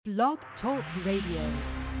Blog Talk Radio.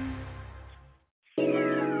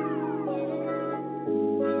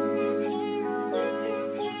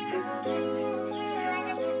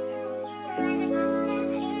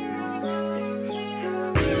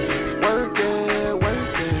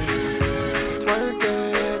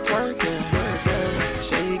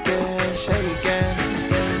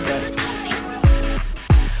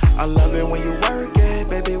 I love it when you work it,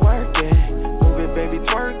 baby, work it. Move it, baby,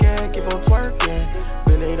 twerk it, keep on twerking.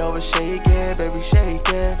 Bend it over, shake it, baby, shake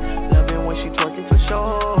it. Love it when she twerking for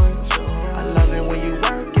sure. I love it when you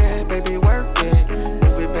work it, baby, work it.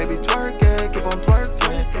 Move it, baby, twerk it, keep on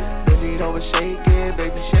twerking. Bend it over, shake it,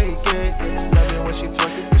 baby, shake it. Love it when she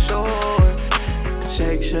twerking for sure.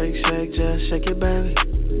 Shake, shake, shake, just shake it, baby.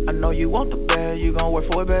 I know you want the bag, you gon' work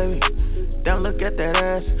for it, baby. Down, look at that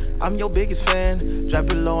ass, I'm your biggest fan. Drop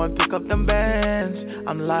it low and pick up them bands.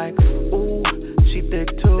 I'm like, ooh, she thick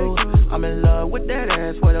too. I'm in love with that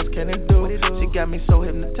ass, what else can it do? She got me so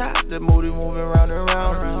hypnotized, the booty moving round and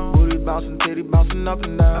round. Booty bouncing, titty bouncing up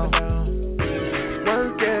and down.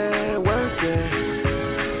 Work it, work it.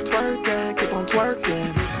 Twerk it, keep on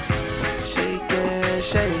twerking. Shake it,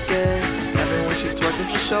 shake it. Love it when she twerking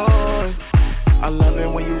for sure. I love it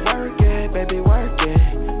when you work it, baby, work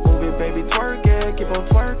it. Baby, twerk it, keep on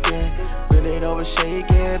twerking. Bend it over, shake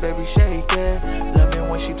it, baby, shake it. Love it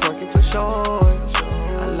when she twerking for sure.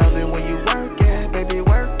 I love it when you work it, baby,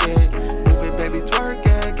 work it. Move it, baby, twerk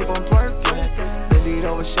it, keep on twerking. Bend it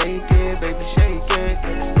over, shake it, baby, shake it.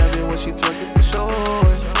 Love it when she twerking for sure.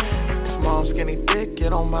 Small, skinny, thick, it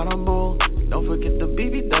don't matter, boo. Don't forget the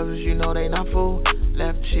BBWs, you know they not full.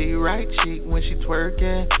 Left cheek, right cheek when she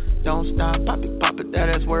twerking. Don't stop, pop it, that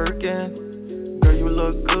ass working. Girl, you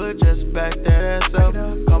look good, just back that ass up.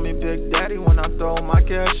 Call me Big Daddy when I throw my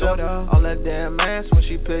cash up. All that damn ass when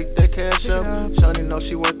she pick that cash up. Shawty know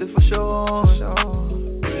she worth it for sure.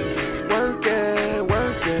 Work it,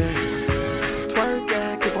 work it. Twerk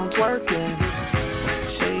it, keep on twerking.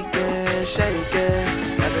 Shake it, shake it.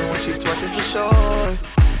 Love it when she twerking for sure.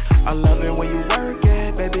 I love it when you work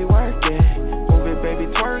it, baby, work it. Move it, baby,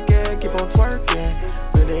 twerk it, keep on twerking.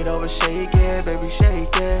 Bend it over, shake it, baby,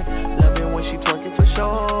 shake it. Love it when she twerking for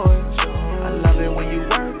sure. I love it when you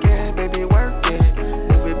work it, baby, work it.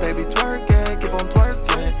 Move it, baby, twerk it, keep on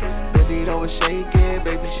twerking. Bend it over, shake it,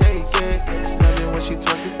 baby, shake it. Love it when she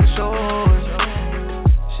twerking for sure.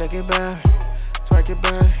 Shake it back, twerk it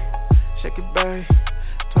back, shake it back,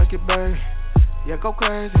 twerk it back. Yeah, go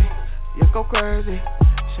crazy, yeah, go crazy.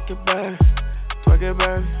 Shake it back, twerk it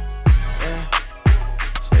back, yeah.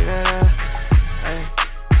 Shake that ass, hey.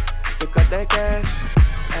 Pick up that cash,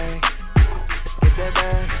 hey. Get that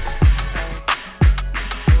bag, hey.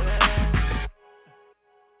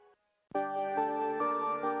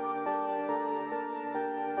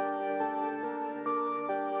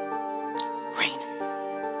 Reina.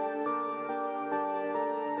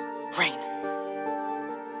 Reina.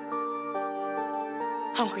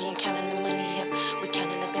 Hungry and counting the money, yep. We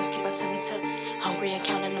counting the bands, keep our tummy tucked. Hungry and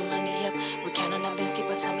counting the money, yep. We counting the bands, keep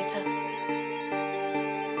our tummy tucked.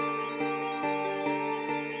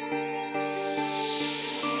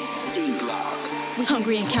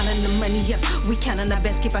 Hungry and counting the money up. We counting our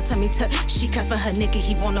best, keep our tummy tucked. She cuffing her nigga,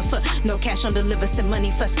 he wanna fuck. No cash on deliver, send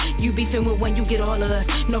money fuss. You beefing with when you get all of us.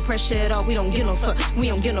 No pressure at all, we don't get no fuck. We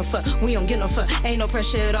don't get no fuck, we don't get no fuck. Ain't no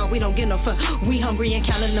pressure at all, we don't get no fuck. We hungry and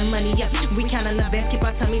counting the money up. We counting our best, keep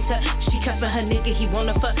our tummy tucked. She cuffing her nigga, he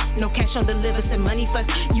wanna fuck. No cash on deliver, send money fuss.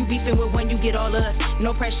 You beefing with when you get all of us.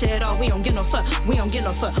 No pressure at all, we don't get no fuck. We don't get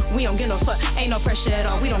no fuck, we don't get no fuck. Ain't no pressure at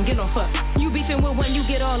all, we don't get no fuck. You beefing with when you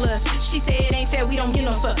get all of us. She said it ain't fair, we don't get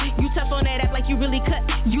no fuck. You tough on that, act like you really cut.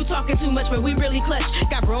 You talking too much, but we really clutch.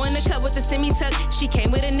 Got bro in the cup with the semi-tuck. She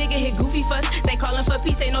came with a nigga, hit goofy fuss. They callin' for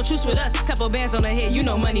peace, ain't no truce with us. Couple bands on her head, you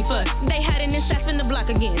know money fuss. They hiding in shots in the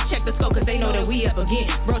block again. Check the scope, cause they know that we up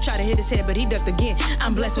again. Bro tried to hit his head, but he ducked again.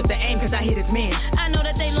 I'm blessed with the aim, cause I hit his man. I know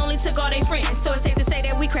that they lonely took all their friends, so it's safe to say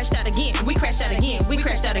that we crashed out again. We crashed out again, we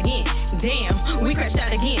crashed out again. Damn, we crashed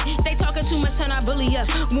out again. They talking too much, turn our bully up.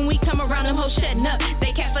 When we come around, them hoes shutting up.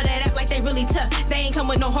 They cat for that, act like they really tough. They ain't come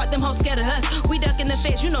with no heart, them hoes scared of us. We ducking the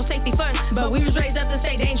feds, you know safety first. But we was raised up to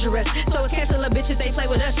stay dangerous. So it's cancel a bitches, they play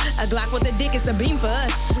with us. A Glock with a dick, it's a beam for us.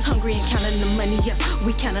 We hungry and counting the money up.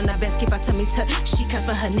 We counting our best, keep our tummy tucked. She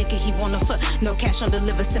cuffing her nigga, he wanna fuck. No cash on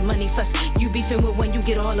deliver, send money fuss. You beefing with when you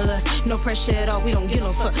get all of us. No pressure at all, we don't get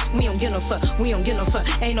no fuck. We don't get no fuck, we don't get no fuck.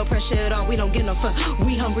 Ain't no pressure at all, we don't get no fuck.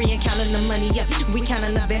 We hungry and counting the money up. We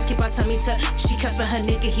counting our best, keep our tummy tucked. She cuffing her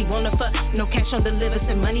nigga, he wanna fuck. No cash on deliver,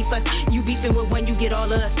 send money fuss. You beefing with when you get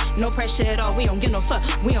all of us. No pressure at all, we don't get no fuck.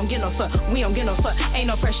 We don't get no fuck, we don't get no fuck. Ain't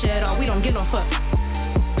no pressure at all, we don't get no fuck.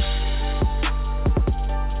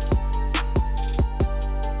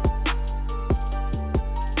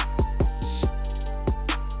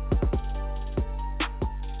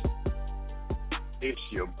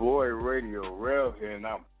 here, and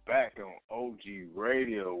I'm back on OG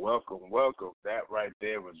Radio. Welcome. That right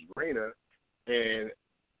there was Reina, and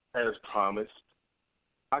as promised,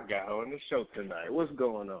 I got her on the show tonight. What's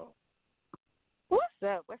going on? What's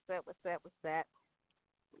up?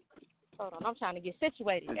 Hold on, I'm trying to get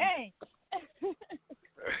situated. Dang.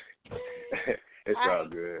 It's all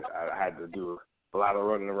good. I had to do a lot of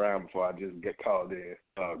running around before I just get called in. It's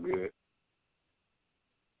all good.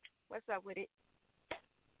 What's up with it?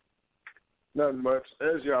 Nothing much.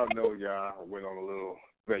 As y'all know, I went on a little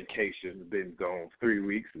vacation. Been gone 3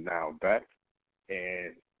 weeks, and now I'm back.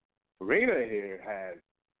 And Reina here has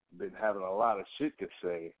been having a lot of shit to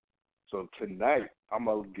say. So tonight, I'm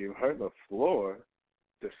going to give her the floor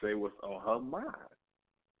to say what's on her mind.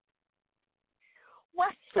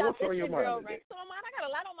 What's on your mind girl, today? So I got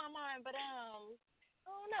a lot on my mind, but I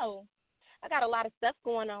don't know. I got a lot of stuff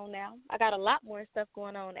going on now. I got a lot more stuff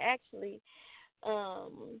going on, actually.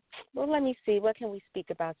 Well, let me see. What can we speak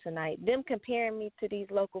about tonight? Them comparing me to these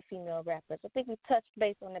local female rappers. I think we touched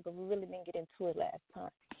base on it, but we really didn't get into it last time.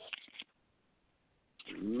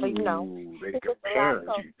 Ooh, so, you know, they comparing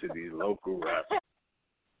you to these local rappers.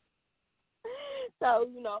 So,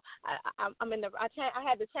 you know, I'm in the. I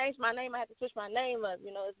had to change my name. I had to switch my name up.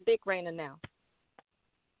 You know, it's Big Reina now.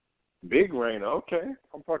 Big Reina, okay.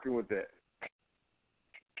 I'm fucking with that.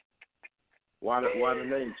 Why the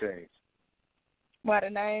name change? Why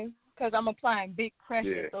the name? Because I'm applying big pressure,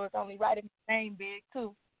 yeah. So it's only right if the name big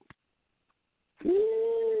too.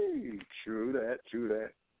 True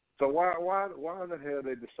that. So why in the hell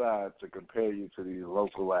they decide to compare you to these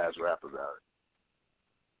local ass rappers out here?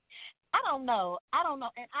 I don't know.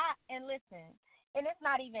 And listen, and it's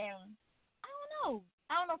not even. I don't know.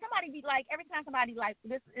 Somebody be like, every time somebody like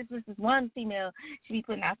this is one female, she be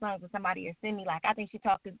putting out songs with somebody or send me like, I think she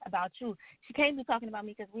talking about you. She can't be talking about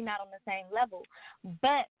me because we're not on the same level.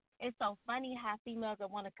 But it's so funny how females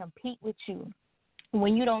that want to compete with you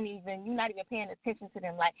when you're not even paying attention to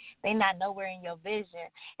them, like they not nowhere in your vision.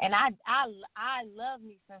 And I love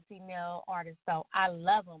me some female artists, though. I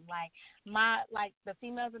love them. Like the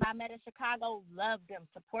females that I met in Chicago, love them,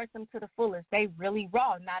 support them to the fullest. They really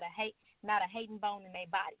raw, not a hating bone in their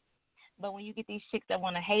body. But when you get these chicks that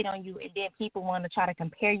want to hate on you, and then people want to try to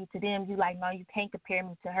compare you to them, you like, no, you can't compare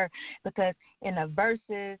me to her because in a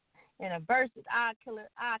verses, I kill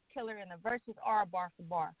her. In the verses are bar for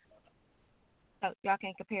bar. So y'all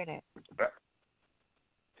can't compare that.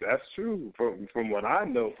 That's true. From what I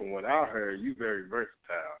know, from what I heard, you very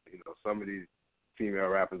versatile. You know, some of these female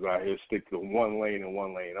rappers out here stick to one lane and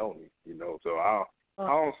one lane only. You know, so I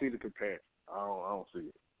don't see the comparison. I don't see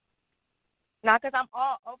it. No, because I'm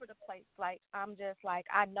all over the place. Like, I'm just like,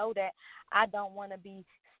 I know that I don't want to be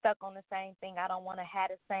stuck on the same thing. I don't want to have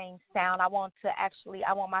the same sound. I want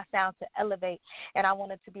my sound to elevate, and I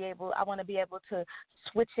want to be able to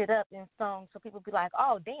switch it up in songs so people be like,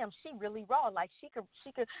 oh, damn, she really raw. Like, she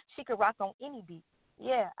could rock on any beat.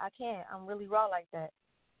 Yeah, I can. I'm really raw like that.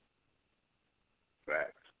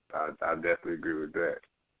 Facts. I definitely agree with that.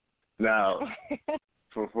 Now,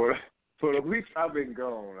 for the weeks I've been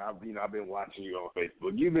gone, I've been watching you on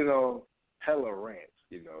Facebook. You've been on hella rants,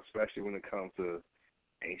 especially when it comes to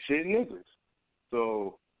ain't shit niggas.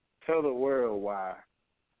 So tell the world why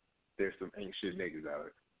there's some ain't shit niggas out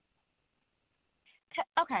there.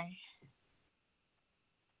 Okay.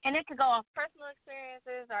 And it could go off personal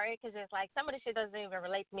experiences, or it could just, like, some of the shit doesn't even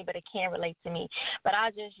relate to me, but it can relate to me. But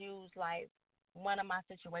I'll just use, like, one of my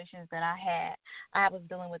situations that I had. I was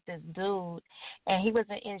dealing with this dude, and he was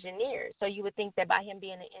an engineer. So you would think that by him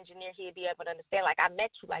being an engineer, he'd be able to understand, like, I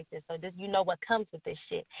met you like this, so this, what comes with this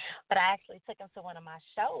shit. But I actually took him to one of my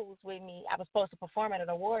shows with me. I was supposed to perform at an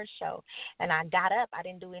awards show, and I got up. I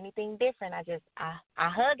didn't do anything different. I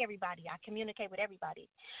hug everybody. I communicate with everybody.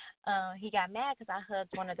 He got mad because I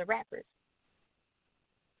hugged one of the rappers.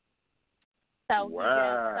 So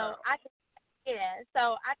wow.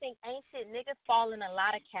 So I think ain't shit niggas fall in a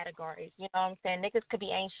lot of categories. You know what I'm saying? Niggas could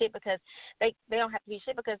be ain't shit because they don't have to be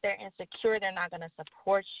shit because they're insecure. They're not gonna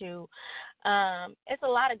support you. It's a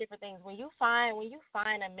lot of different things. When you find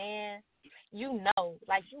a man, you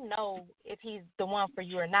know if he's the one for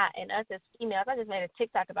you or not. And us as females, I just made a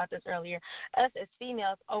TikTok about this earlier. Us as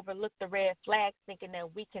females overlook the red flags thinking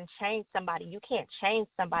that we can change somebody. You can't change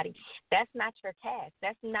somebody. That's not your task.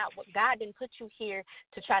 That's not what God didn't put you here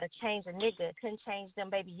to try to change a nigga. Couldn't change them,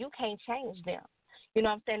 baby. You can't change them. You know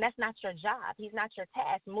what I'm saying? That's not your job. He's not your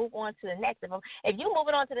task. Move on to the next. If you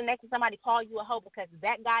moving on to the next and somebody call you a hoe because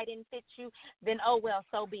that guy didn't fit you, then oh well,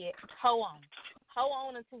 so be it. Hoe on. Hold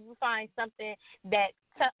on until you find something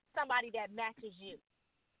somebody that matches you.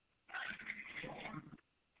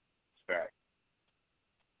 Fact.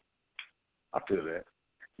 I feel that.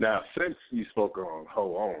 Now, since you spoke on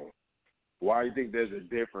hoe on, why do you think there's a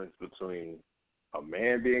difference between a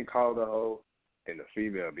man being called a hoe and a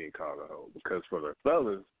female being called a hoe? Because for the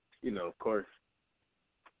fellas, of course,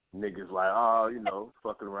 niggas like,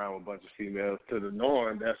 fucking around with a bunch of females to the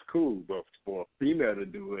norm, that's cool. But for a female to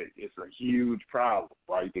do it, it's a huge problem.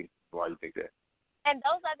 Why you think that? And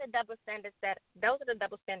those are the double standards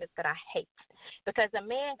that I hate, because a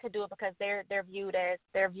man could do it because they're viewed as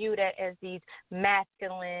these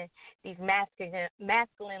masculine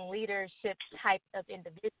leadership type of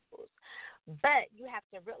individuals. But you have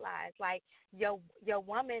to realize, like, your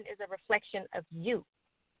woman is a reflection of you.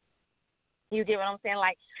 You get what I'm saying?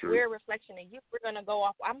 Like, True. We're a reflection of you. We're gonna go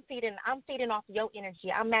off. I'm feeding off your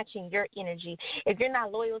energy. I'm matching your energy. If you're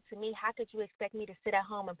not loyal to me, how could you expect me to sit at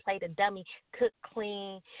home and play the dummy, cook,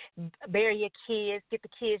 clean, bury your kids, get the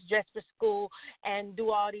kids dressed for school, and do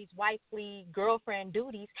all these wifely girlfriend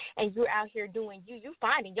duties, and you're out here doing you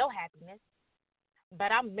finding your happiness,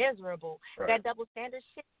 but I'm miserable. Right. That double standard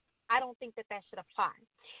shit, I don't think that should apply.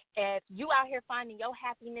 If you out here finding your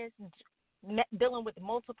happiness dealing with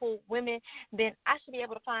multiple women, then I should be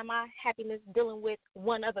able to find my happiness dealing with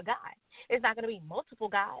one other guy. It's not going to be multiple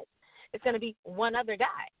guys. It's going to be one other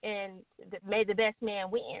guy, and may the best man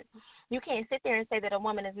win. You can't sit there and say that a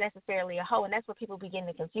woman is necessarily a hoe, and that's where people be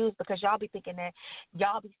getting confused, because y'all be thinking that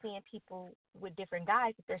y'all be seeing people with different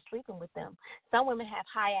guys if they're sleeping with them. Some women have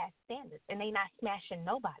high-ass standards, and they not smashing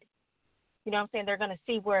nobody. You know what I'm saying? They're going to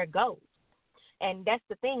see where it goes. And that's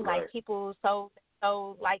the thing, right. Like, people so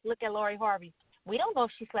like, look at Lori Harvey. We don't know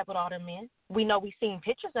if she slept with all them men. We know we've seen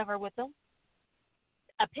pictures of her with them.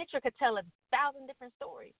 A picture could tell 1,000 different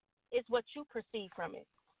stories. It's what you perceive from it.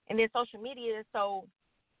 And then social media is so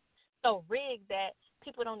rigged that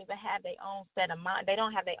people don't even have their own set of mind. They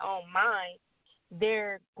don't have their own mind.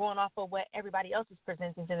 They're going off of what everybody else is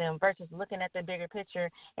presenting to them versus looking at the bigger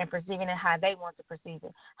picture and perceiving it how they want to perceive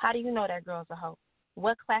it. How do you know that girl's a hoe?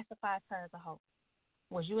 What classifies her as a hoe?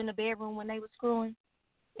 Was you in the bedroom when they were screwing?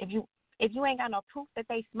 If you ain't got no proof that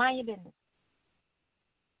they mind your business.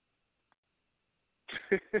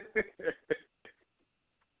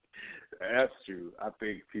 That's true. I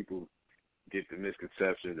think people get the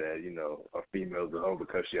misconception that, a female's a hoe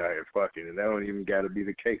because she out here fucking, and that don't even got to be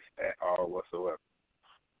the case at all whatsoever.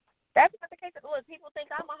 That's not the case. Look, people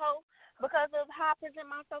think I'm a hoe because of how I present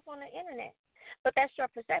myself on the internet. But that's your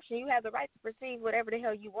perception. You have the right to perceive whatever the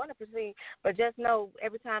hell you want to perceive. But just know,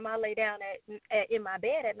 every time I lay down in my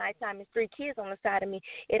bed at nighttime, there's 3 kids on the side of me.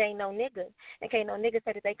 It ain't no nigga. And can't no nigga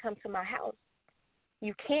say that they come to my house.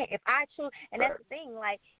 You can't. If I choose, and that's the thing,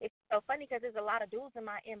 like, it's so funny because there's a lot of dudes in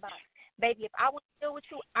my inbox. Baby, if I want to deal with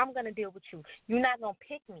you, I'm going to deal with you. You're not going to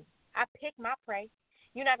pick me. I pick my prey.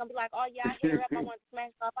 You're not going to be like, oh, yeah, I hit her up, I want to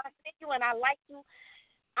smash her up. I see you and I like you.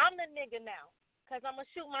 I'm the nigga now. Because I'm going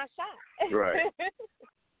to shoot my shot. Right.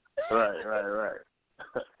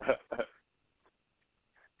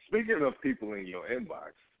 Speaking of people in your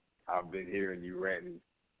inbox, I've been hearing you ranting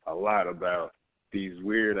a lot about these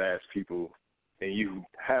weird-ass people, and you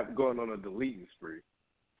have going on a deleting spree.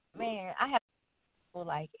 Man, I have to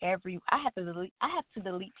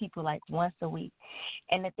delete people like once a week.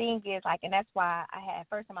 And the thing is, like, and that's why I had,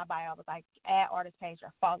 first in my bio, I was like, add artist page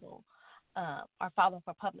or follow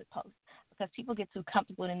for public posts. Because people get too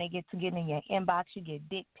comfortable and they get to get in your inbox. You get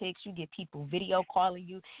dick pics. You get people video calling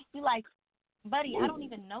you. You like, buddy, I don't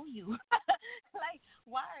even know you. Like,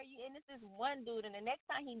 why are you? And this is one dude, and the next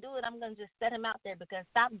time he do it, I'm going to just set him out there, because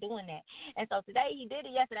stop doing that. And so today he did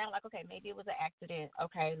it. Yesterday I'm like, okay, maybe it was an accident.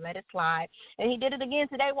 Okay, let it slide. And he did it again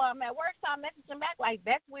today while I'm at work, so I messaged him back like,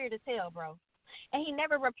 that's weird as hell, bro. And he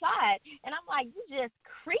never replied. And I'm like, you just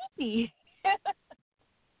creepy.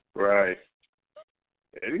 Right.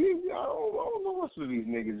 I don't know what's with these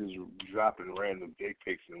niggas just dropping random dick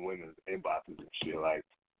pics in women's inboxes and shit. Like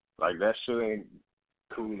that shit ain't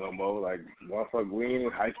cool no more. Like, motherfucker, we ain't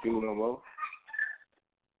in high school no more.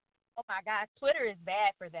 Oh my God, Twitter is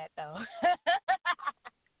bad for that though.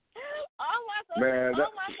 all my social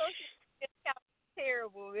media is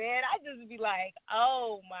terrible, man. I just be like,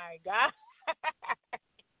 oh my God.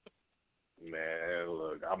 Man,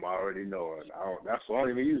 look, I'm already knowing. That's why I don't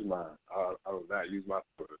even use mine. I will not use my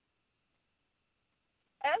Twitter.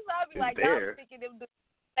 That's why I be like, y'all thinking them dudes.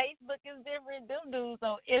 Facebook is different. Them dudes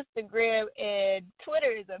on Instagram and Twitter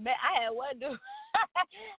is a mess. I had one dude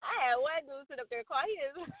sit up there call.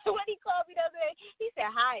 When he called me the other day, he said,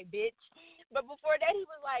 "Hi, bitch." But before that, he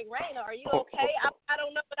was like, "Reina, are you okay? I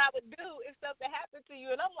don't know what I would do if something happened to you."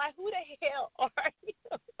 And I'm like, "Who the hell are you?"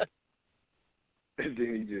 And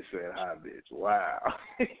then he just said, "Hi, bitch." Wow.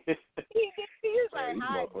 he was like,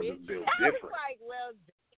 "Hi, bitch." I was like, "Well."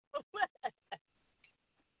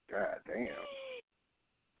 God damn.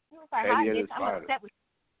 He was like, Eddie at I'm his finest. upset with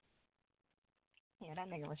you. Yeah, that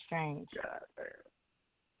nigga was strange. God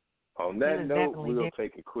damn. On that note, we'll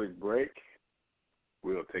take a quick break.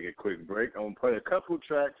 I'm going to play a couple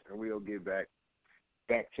tracks, and we'll get back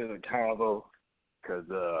to the convo, because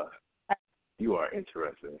you are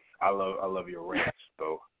interesting. I love your rants,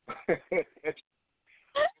 though.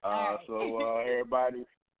 So, everybody,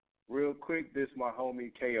 real quick, this is my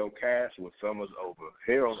homie K.O. Cash with Summer's Over.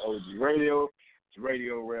 Here on OG Radio, it's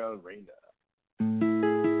RadioRell Reina.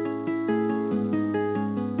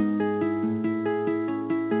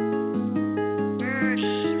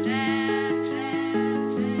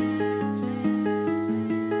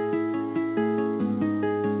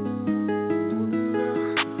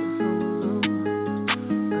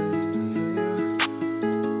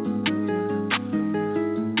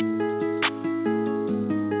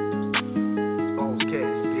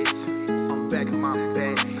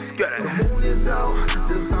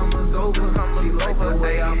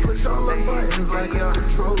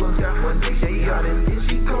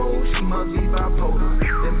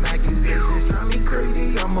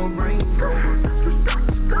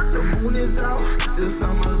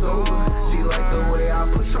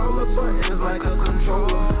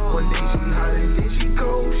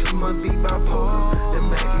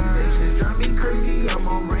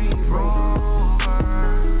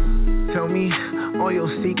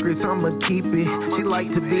 I'ma keep it. She like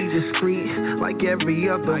to be discreet, like every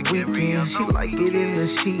other weekend. She like it in the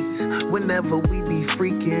sheets whenever we be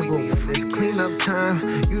freaking. But when it's cleanup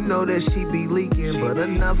time, you know that she be leaking. But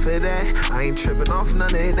enough of that, I ain't tripping off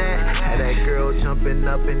none of that. Had that girl jumping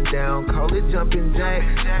up and down, call it jumping jacks.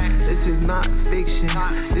 This is not fiction,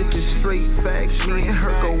 this is straight facts. Me and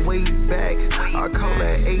her go way back, I call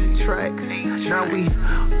that 8 tracks. Now we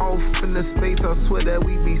off in the space, I swear that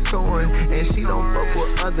we be soaring. And she don't fuck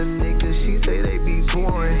with other niggas, she say they be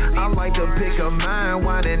boring. I like to pick a mind,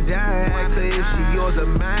 wine and dine. Ask her if she yours or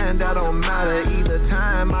mine, that don't matter either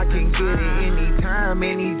time. I can get it anytime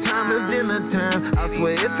is dinner time. I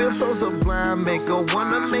swear it feels so sublime, make her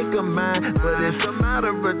wanna make her mine. But it's a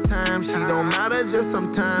matter of time, she don't matter just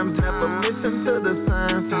sometimes. Never listen to the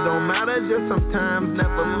signs, she don't matter just sometimes.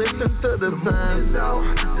 Never listen to the signs.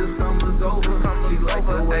 The summer's over, she like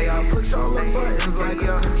the way I push all the buttons like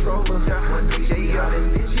a controller. One day she hot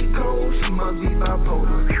and then she cold, she must be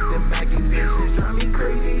bipolar. Them accusations drive me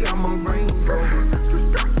crazy, I'm a Range Rover.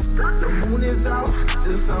 The moon is out,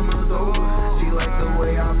 the summer's over. She like the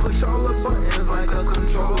way I push all the buttons like a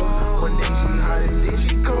controller. One day she hot and then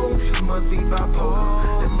she cold, she must be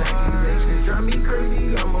bipolar. Them accusations drive me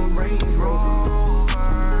crazy, I'm a Range Rover.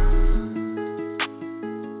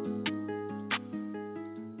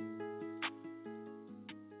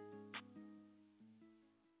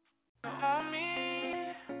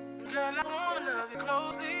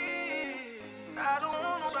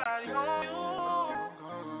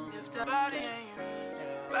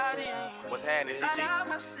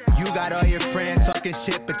 You got all your friends talking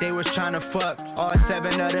shit, but they was tryna fuck. All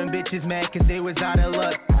 7 of them bitches mad cause they was out of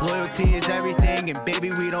luck. Loyalty is everything, and baby,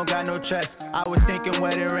 we don't got no trust. I was thinking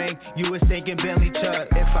wedding ring, you was thinking Bentley truck.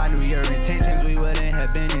 If I knew your intentions, we wouldn't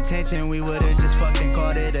have been in tension. We would've just fucking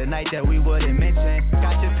called it a night that we wouldn't mention.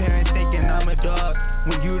 Got your parents thinking I'm a dog,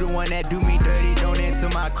 when you the one that do me dirty, don't answer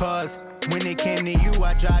my calls. When it came to you,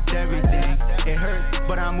 I dropped everything. It hurts,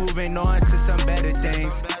 but I'm moving on to some better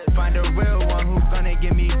things. Find a real one who's gonna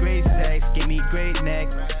give me great sex, give me great neck.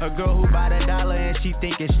 A girl who bought $1 and she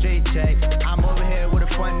thinking straight check. I'm over here with a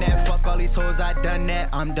front net, fuck all these hoes, I done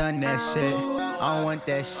that. I'm done that shit, I don't want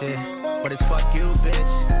that shit. But it's fuck you,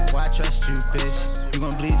 bitch, why I trust you, bitch. You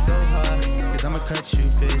gon' bleed so hard, cause I'ma cut you,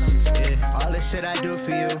 bitch. Yeah, all the shit I do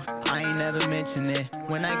for you, I ain't never mention it.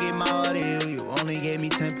 When I gave my all to you, you only gave me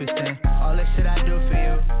 10%. All the shit I do for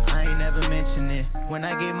you, I ain't never mention it. When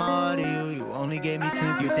I gave my all to you, you only gave me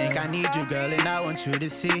 10%. You think I need you, girl, and I want you to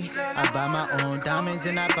see. I buy my own diamonds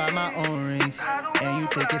and I buy my own rings. And you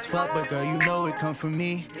think it's fuck, but girl, you know it come from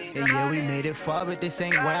me. And yeah, we made it far, but this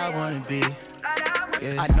ain't where I wanna be.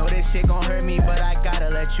 Yeah. I know this shit gon' hurt me, but I gotta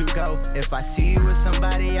let you go. If I see you with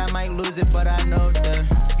somebody, I might lose it, but I know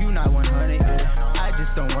that you not 100, yeah. I just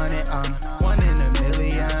don't want it, I'm 1 in a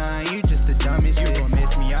million. You just the dumbest, you gon' miss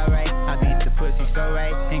me, alright. I beat the pussy so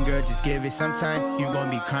right, and girl, just give it some time. You gon'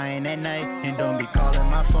 be crying at night, and don't be calling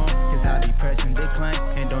my phone, cause I be pressing decline.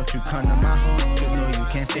 And don't you come to my home, cause no, you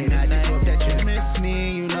can't stay the night. I just hope that you miss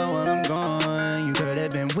me, you know where I'm going. You could've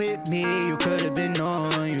been with me, you could've been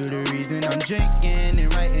on. You the reason I'm drinking and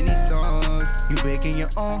writing these songs. You breaking your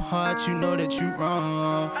own heart, you know that you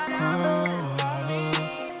wrong. Girl,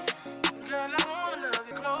 I wanna love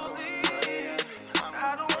you closely.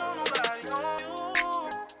 I don't wanna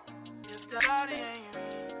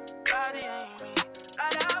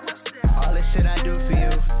shit I do for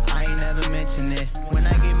you, I ain't never mention it. When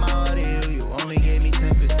I gave my all to you, you only gave me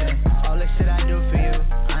 10%. All the shit I do for you,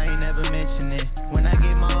 I ain't never mention it. When I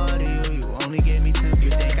gave my all to you, you only gave me 10%. You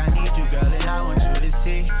think I need you, girl, and I want you to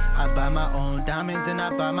see. I buy my own diamonds and I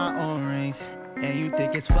buy my own rings. And you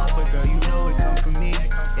think it's fun, but girl, you know it come from me.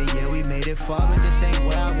 And yeah, we made it far, but this ain't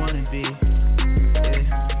where I wanna be.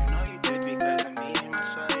 Yeah.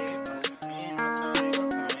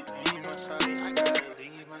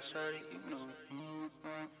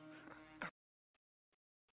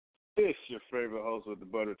 It's your favorite host with the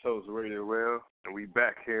Butter Toast RadioRell, and we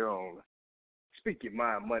back here on Speak Your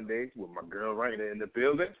Mind Mondays with my girl Reina in the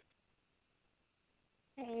building.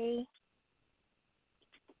 Hey.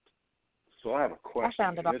 So I have a question. I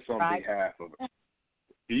found it This on behalf of.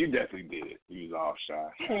 You definitely did. You was all shy.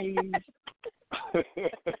 Hey.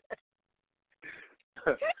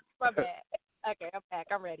 My bad. Okay, I'm back.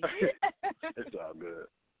 I'm ready. It's all good.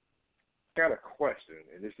 Got a question,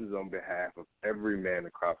 and this is on behalf of every man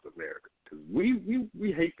across America, because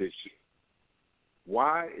we hate this shit.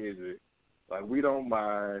 Why is it like we don't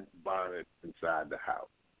mind bonnets inside the house,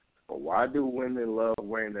 but why do women love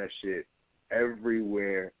wearing that shit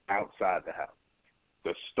everywhere outside the house?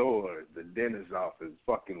 The stores, the dentist's office,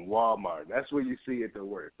 fucking Walmart. That's where you see it to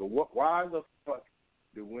work. But why the fuck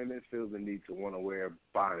do women feel the need to want to wear a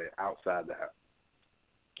bonnet outside the house?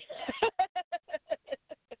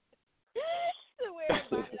 To wear a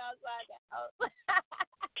bonnet outside the house.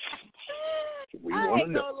 I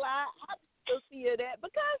ain't gonna lie, I still see that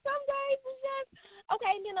because some days it's just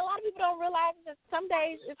okay. And then a lot of people don't realize that some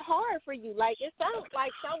days it's hard for you. Like it's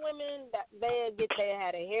some women that they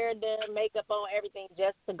had a hair done, makeup on, everything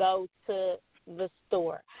just to go to the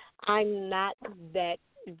store. I'm not that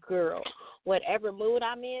girl. Whatever mood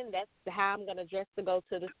I'm in, that's how I'm gonna dress to go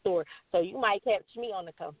to the store. So you might catch me on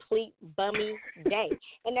a complete bummy day,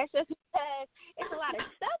 and that's just because it's a lot of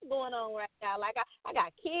stuff going on right now. Like I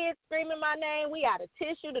got kids screaming my name. We out of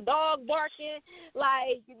tissue. The dog barking.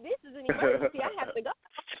 Like this is an emergency. I have to go.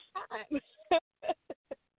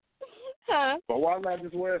 Huh? But why not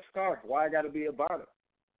just wear a scarf? Why got to be a bonnet?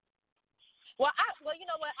 Well, you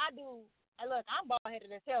know what I do. Look, I'm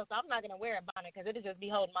bald-headed as hell, so I'm not gonna wear a bonnet because it'll just be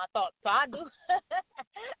holding my thoughts. So I do,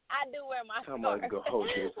 I do wear my scarf. I'm gonna go hold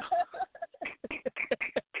this.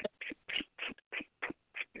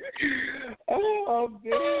 Oh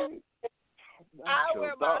man! I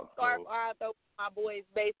wear my scarf, or I throw my boys'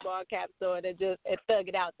 baseball caps on and thug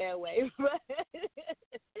it out that way. But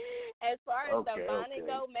as far as the bonnet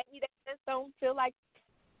go, maybe they just don't feel like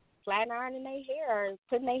flat ironing their hair or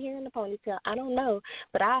putting their hair in the ponytail. I don't know.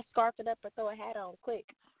 But I scarf it up or throw a hat on quick.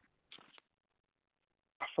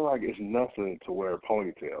 I feel like it's nothing to wear a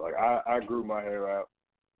ponytail. Like I grew my hair out.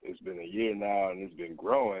 It's been a year now and it's been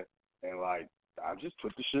growing, and like I just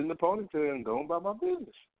put the shit in the ponytail and go about my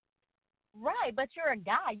business. Right, but you're a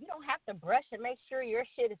guy. You don't have to brush and make sure your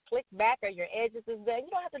shit is slicked back or your edges is good.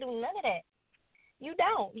 You don't have to do none of that. You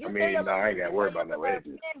don't. I ain't got to worry about no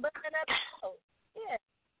edges. Yeah.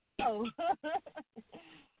 Oh.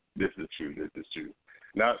 This is true.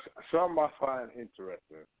 Now, something I find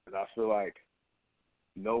interesting, and I feel like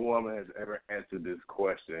no woman has ever answered this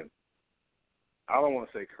question. I don't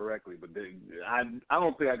want to say correctly, but I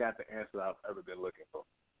don't think I got the answer I've ever been looking for.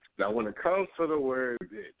 Now, when it comes to the word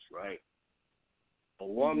bitch, right, a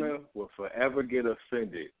woman will forever get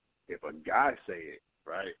offended if a guy say it,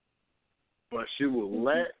 right? But she will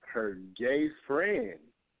let her gay friend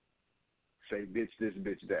say bitch this,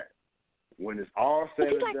 bitch that. When it's all said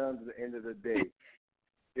and done to the end of the day,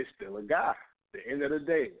 it's still a guy. At the end of the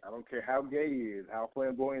day, I don't care how gay he is, how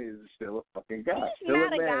flamboyant he is, it's still a fucking guy. He's still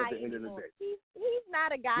not a man guy at the end anymore. of the day. He's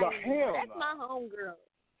not a guy anymore. That's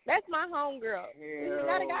my homegirl. He's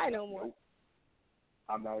not a guy no more. Nope.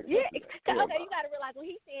 I'm not you gotta realize what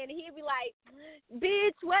he's saying. He'd be like,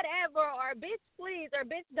 bitch, whatever, or bitch, please, or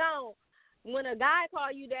bitch, don't. When a guy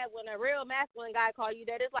call you that, when a real masculine guy call you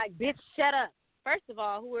that, it's like, bitch, shut up. First of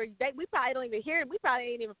all, we probably don't even hear it. We probably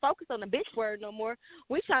ain't even focused on the bitch word no more.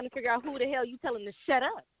 We trying to figure out who the hell you telling to shut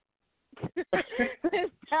up.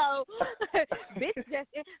 So,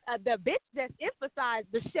 the bitch just emphasized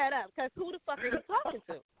the shut up, because who the fuck are you talking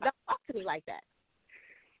to? Don't talk to me like that.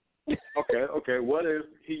 Okay. What if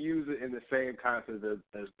he used it in the same context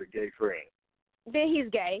as the gay friend? Then he's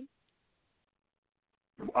gay.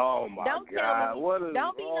 Oh my God!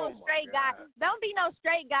 Don't be no straight guy. Don't be no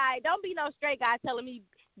straight guy. Don't be no straight guy telling me,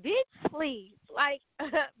 bitch, please. Like,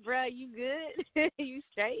 bruh, you good? You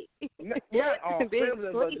straight? Not all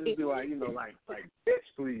feminine, but just be like, like bitch,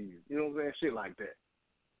 please. You know what I'm saying? Shit like that.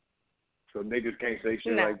 So niggas can't say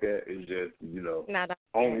shit like that. It's just,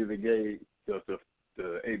 only the gay, the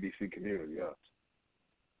the ABC community, huh?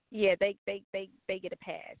 Yeah, they get a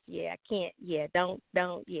pass. Yeah, I can't. Yeah, don't.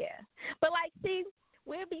 Yeah, but like, see,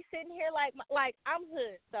 we'll be sitting here like I'm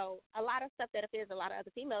hood, so a lot of stuff that offends a lot of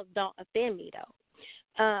other females don't offend me though.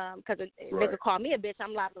 Because a nigga call me a bitch,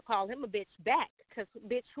 I'm liable to call him a bitch back. Because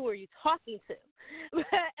bitch, who are you talking to?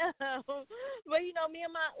 But you know, me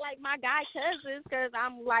and my guy cousins, because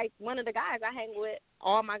I'm like one of the guys I hang with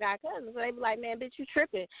all my guy cousins. So they be like, man, bitch, you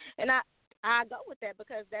tripping, and I go with that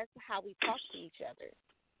because that's how we talk to each other.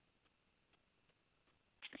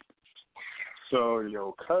 So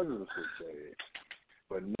your cousins would say it,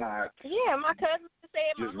 but not. Yeah, my cousins would say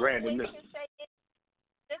it. Just My random niggas can say it.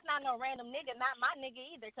 It's not no random nigga, not my nigga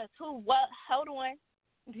either. Cause what? Hold on.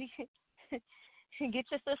 Get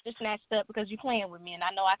your sister snatched up because you playing with me, and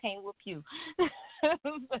I know I can't whoop you.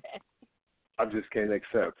 But I just can't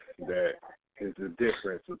accept that there's a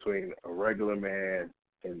difference between a regular man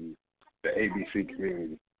and the ABC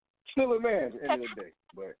community. Still a man at the end of the day,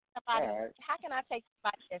 but all right. How can I take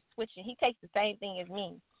somebody that's switching? He takes the same thing as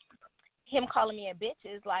me. Him calling me a bitch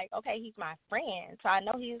is like, okay, he's my friend. So I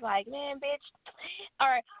know he's like, man, bitch,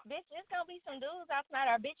 or bitch, there's going to be some dudes out tonight,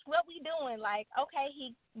 or bitch, what we doing? Like, okay,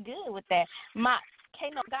 he good with that.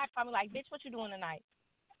 Can't no guy call me like, bitch, what you doing tonight?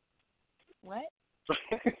 What?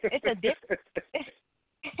 It's a difference.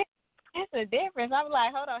 It's a difference. I'm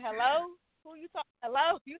like, hold on, hello? Who you talking?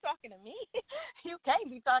 Hello? You talking to me? You can't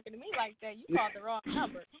be talking to me like that. You called the wrong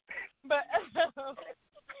number. But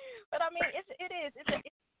I mean, it's a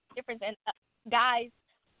difference. And guys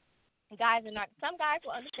are not. Some guys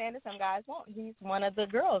will understand it. Some guys won't. He's one of the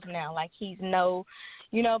girls now. Like he's no,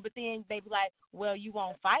 you know. But then they be like, well, you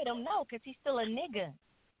won't fight him, no, because he's still a nigga.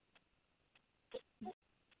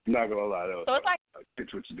 Not gonna lie though. So it's like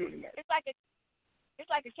it's what you're doing now. It's like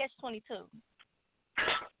a catch-22.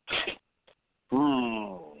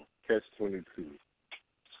 Catch-22.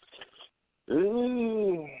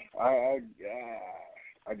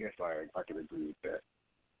 I guess I can agree with that.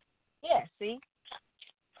 Yeah, see?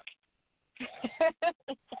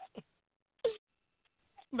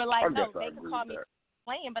 But like, no, they can call me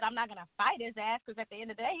playing, but I'm not gonna fight his ass because at the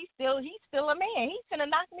end of the day, he's still a man. He's gonna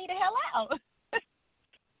knock me the hell out.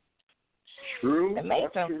 True.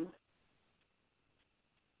 That's true.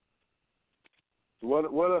 What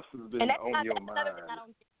else has been on your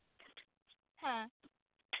mind? Huh?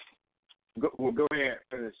 Go ahead and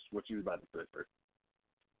finish what you was about to say first.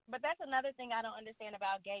 But that's another thing I don't understand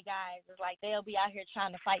about gay guys is like they'll be out here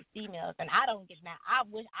trying to fight females, and I don't get that. I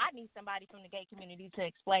need somebody from the gay community to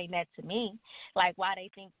explain that to me, like why they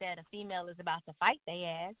think that a female is about to fight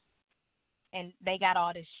their ass, and they got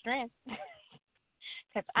all this strength.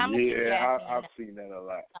 Cause I've seen that a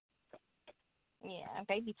lot. Yeah,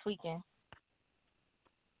 they be tweaking.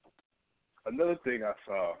 Another thing I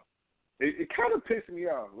saw, it kind of pissed me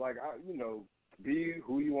off. Like, be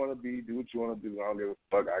who you want to be, do what you want to do. I don't give a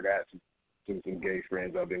fuck. I got some gay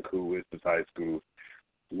friends I've been cool with since high school.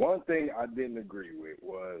 One thing I didn't agree with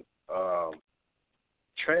was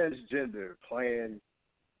transgender playing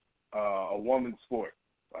a woman's sport.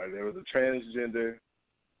 Like, there was a transgender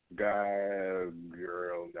guy,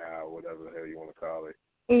 girl, now, whatever the hell you want to call it.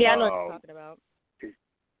 Yeah, I know what you're talking about.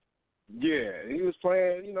 Yeah, he was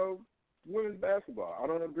playing, women's basketball. I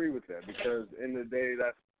don't agree with that because in the day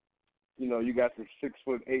that's, you got the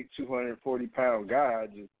 6'8", 240-pound guy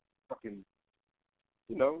just fucking,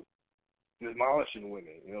 demolishing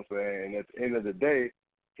women. You know what I'm saying? And at the end of the day,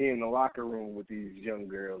 he in the locker room with these young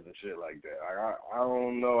girls and shit like that. I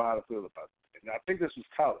don't know how to feel about that. And I think this was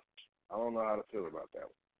college. I don't know how to feel about that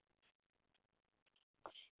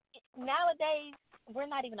one. Nowadays, we're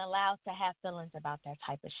not even allowed to have feelings about that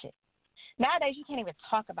type of shit. Nowadays, you can't even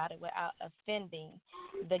talk about it without offending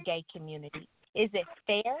the gay community. Is it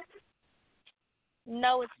fair?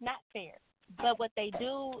 No, it's not fair. But what they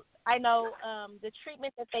do, I know the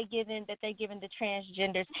treatment that they giving the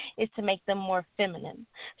transgenders is to make them more feminine.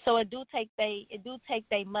 So it do take they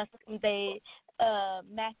masculine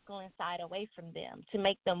side away from them to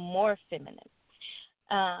make them more feminine.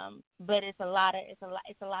 But it's a lot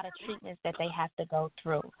of treatments that they have to go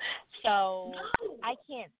through. So I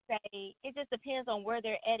can't say. It just depends on where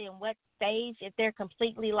they're at and what stage. If they're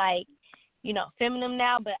completely feminine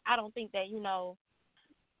now, but I don't think that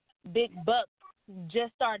big bucks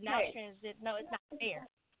just starting out transgender. No, it's not fair.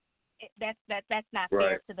 That's not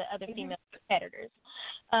fair to the other female competitors.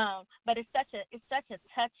 But it's such a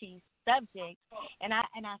touchy subject, and I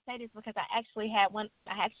say this because I actually had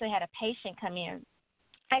a patient come in.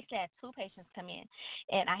 I actually had two patients come in,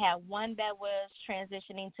 and I had one that was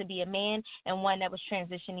transitioning to be a man and one that was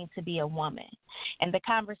transitioning to be a woman. And the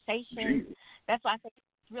conversation, that's why I said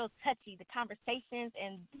real touchy. The conversations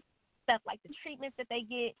and stuff like the treatments that they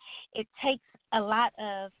get, it takes a lot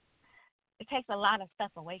of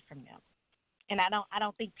stuff away from them. And I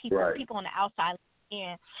don't think people on the outside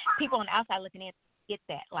looking in get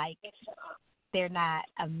that. Like, they're not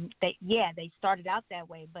they started out that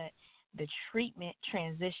way, but the treatment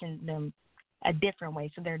transitioned them a different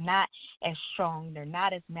way. So they're not as strong, they're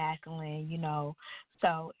not as masculine, you know.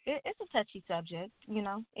 So it's a touchy subject, you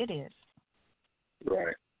know. It is.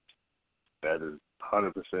 Right. That is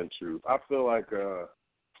 100% true. I feel like if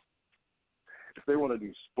they want to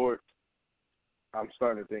do sports, I'm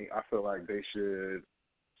starting to think, I feel like they should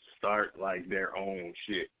start, like, their own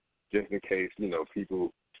shit, just in case, you know,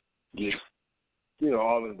 people get, you know,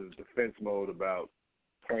 all in the defense mode about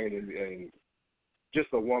training and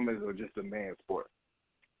just a woman's or just a man's sport.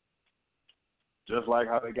 Just like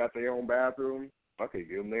how they got their own bathroom, okay,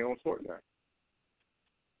 give them their own sport now.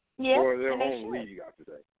 Yeah, or their own league, I should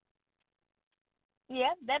say.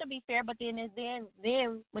 Yeah, that'll be fair, but then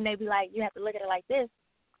when they be like, you have to look at it like this,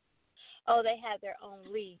 oh, they have their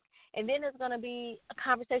own league. And then there's going to be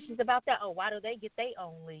conversations about that. Oh, why do they get their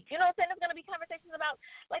own league? You know what I'm saying? There's going to be conversations about,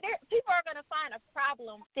 like, people are going to find a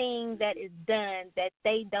problem thing that is done that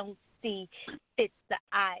they don't see fits the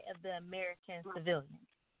eye of the American civilian.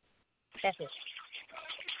 That's it.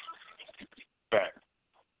 Fact.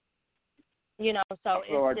 You know, so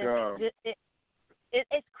it's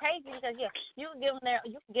it's crazy because, yeah, you can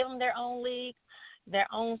give them their own league, their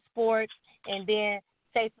own sports, and then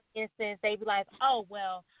say, for instance, they be like, oh,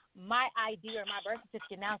 well, my ID or my birth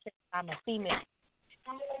certificate now says I'm a female.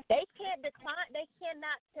 They can't decline. They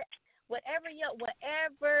cannot. Whatever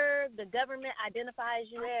the government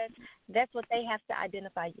identifies you as, that's what they have to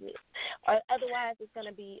identify you as. Or otherwise, it's going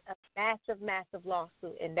to be a massive, massive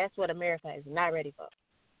lawsuit, and that's what America is not ready for.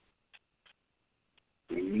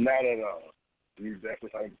 Not at all. You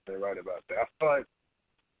definitely right about that. I thought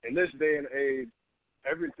in this day and age,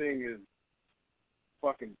 everything is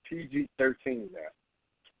fucking PG-13 now.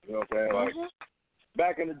 You know what I'm saying? Like,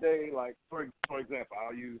 back in the day, like, for example,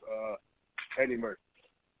 I'll use Eddie Murphy.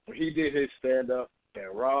 When he did his stand-up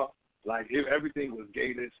at Raw, like, if everything was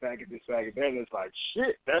gay, this faggot, then it's like,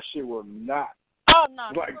 shit, that shit will not. Oh, no.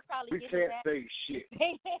 Like, we can't say shit.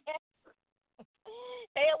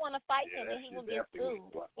 They don't want to fight him, and he will get sued.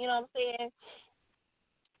 You know what I'm saying?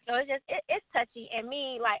 So it's just it's touchy, and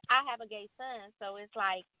me, like, I have a gay son, so it's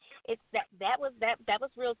like that was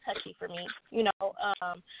real touchy for me. You know,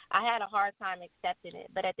 I had a hard time accepting it,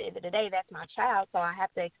 but at the end of the day, that's my child, so I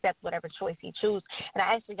have to accept whatever choice he chooses. And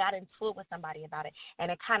I actually got into it with somebody about it, and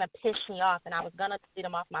it kind of pissed me off, and I was gonna delete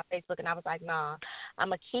him off my Facebook, and I was like, nah, I'm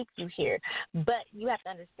gonna keep you here. But you have to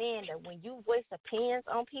understand that when you voice opinions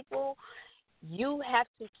on people, you have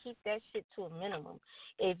to keep that shit to a minimum.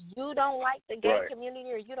 If you don't like the gay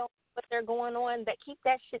community or you don't know what they're going on, that keep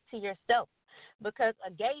that shit to yourself. Because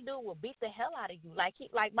a gay dude will beat the hell out of you. Like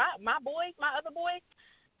my boys, my other boys,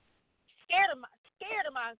 they scared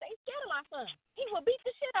of my son. He will beat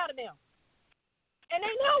the shit out of them. And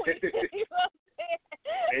they know it. You know what I'm saying?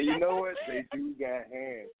 And you know what? They do got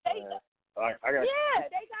hands. They got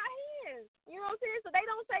hands. You know what I'm saying? So they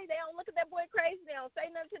don't look at that boy crazy. They don't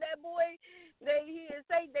say nothing to that boy. They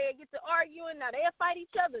get to arguing. Now they'll fight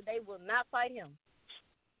each other. They will not fight him.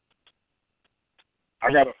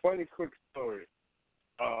 I got a funny quick story.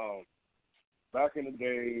 Back in the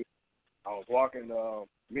day, I was walking.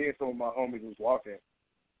 Me and some of my homies was walking.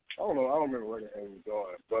 I don't remember where the hell we were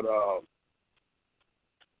going, but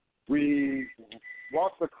we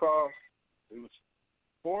walked across. It was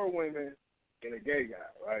 4 women and a gay guy,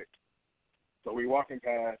 right? So we walking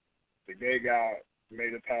past, the gay guy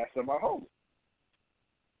made a pass to my homie.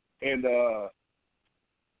 And,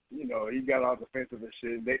 you know, he got all defensive and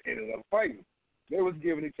shit, and they ended up fighting. They was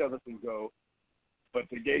giving each other some go, but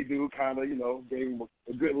the gay dude kind of, you know, gave him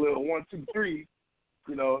a good little 1, 2, 3.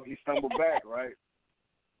 You know, he stumbled back, right?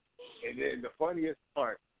 And then the funniest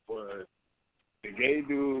part was the gay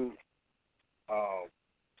dude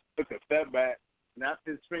took a step back, snapped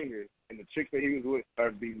his fingers, and the chick that he was with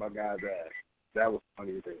started beating my guy's ass. That was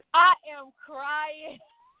funny as hell. I am crying.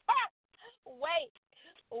 Wait,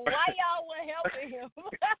 why y'all weren't helping him?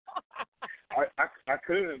 I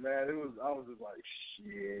couldn't, man. I was just like,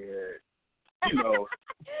 shit. You know,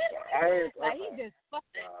 he just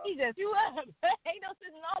threw up. Ain't no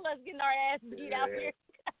sitting all us getting our ass beat out here.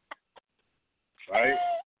 Right?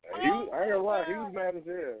 I ain't gonna lie, he was mad as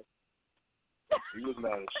hell. He was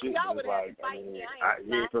mad as shit. Y'all was like,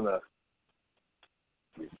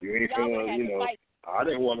 you ain't finna, you know, I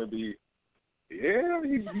didn't want to be,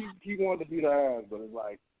 he wanted to beat her ass, but it's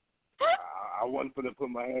like, I wasn't finna put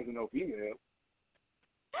my hands in no female.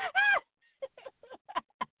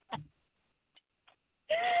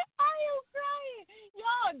 I am crying.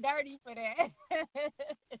 Y'all dirty for that.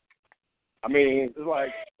 I mean, it's like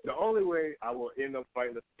the only way I will end up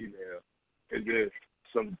fighting a female is if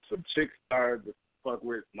some chick started to fuck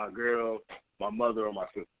with my girl, my mother, or my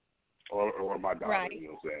sister, or my daughter. Right. You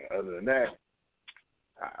know what I'm saying? Other than that,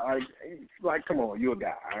 like, come on, you a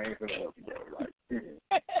guy. I ain't gonna help you, bro. Like,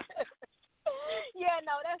 yeah,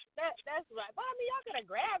 no, that's right. But I mean, y'all could have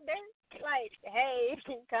grabbed her, like, hey,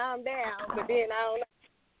 calm down. But then I don't know.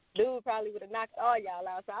 Dude probably would have knocked all y'all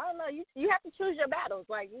out. So I don't know. You have to choose your battles.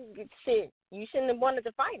 Like, shit, you shouldn't have wanted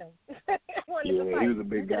to fight him. He was a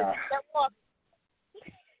big guy.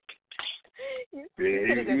 He was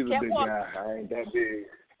a big walking. guy. I ain't that big.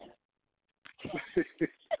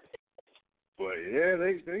 But yeah,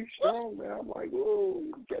 they strong, man. I'm like, whoa,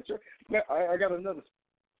 catch her. Man, I got another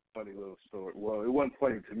funny little story. Well, it wasn't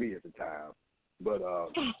funny to me at the time, but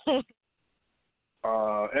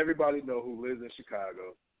everybody know who lives in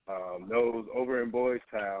Chicago knows over in Boys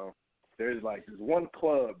Town, there's like this one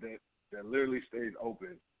club that literally stays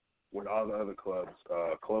open when all the other clubs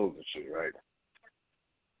close and shit, right?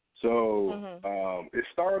 So it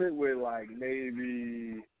started with like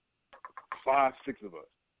maybe 5, 6 of us.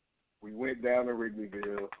 We went down to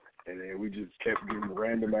Wrigleyville, and then we just kept getting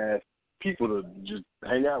random ass people to just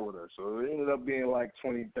hang out with us. So it ended up being like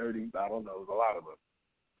 20, 30, I don't know, it was a lot of us.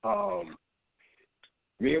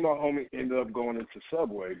 Me and my homie ended up going into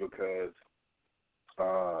Subway because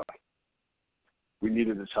we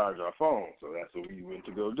needed to charge our phone. So that's what we went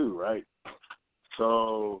to go do, right?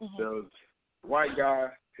 So there was a white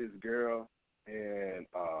guy, his girl, and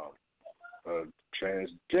a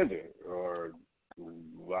transgender, or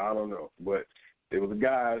I don't know. But there was a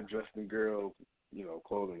guy dressed in girl,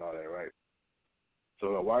 clothing and all that, right?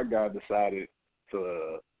 So the white guy decided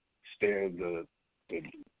to stare the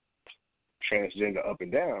transgender up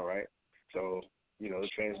and down, right? So, the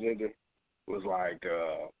transgender was like,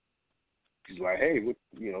 he's like, hey, what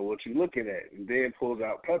you looking at? And then pulls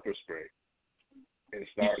out pepper spray and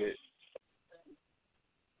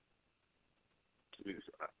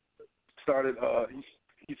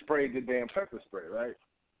he sprayed the damn pepper spray, right?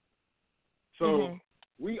 So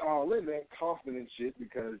we all in there coughing and shit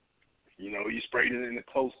because, you sprayed it in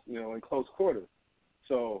close quarters.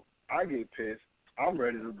 So I get pissed. I'm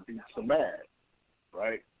ready to be so mad,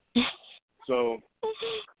 right? So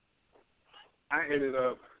I ended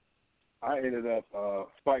up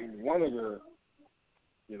fighting one of the,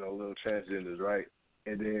 little transgenders, right?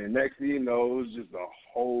 And then next thing you know, it was just a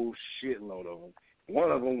whole shitload of them.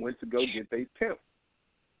 One of them went to go get their pimp.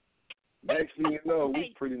 Next thing you know,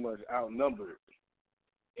 we pretty much outnumbered.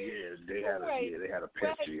 Yeah, they had a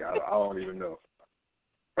pimp, G. I don't even know.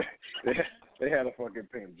 they had a fucking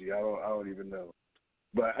pimp, G. I don't even know.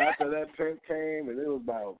 But after that pimp came, and it was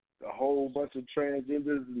about a whole bunch of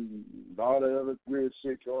transgenders and all that other weird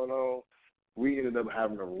shit going on, we ended up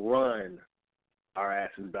having to run our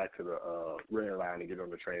asses back to the red line and get on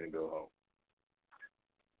the train and go home.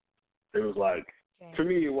 It was like, to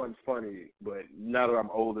me, it wasn't funny, but now that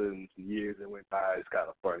I'm older and years that went by, it's kind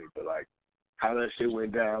of funny. But, like, how that shit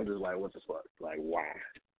went down, just like, what the fuck? Like, why?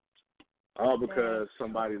 All because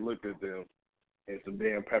somebody looked at them and some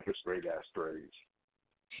damn pepper spray got sprayed.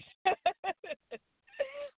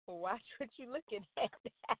 Watch what you looking at.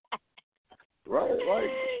 Right,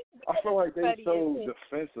 like, I feel like they're so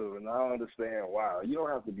defensive, and I don't understand why. You don't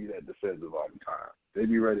have to be that defensive all the time. They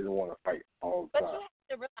be ready to want to fight all the time. But you have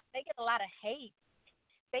to realize they get a lot of hate.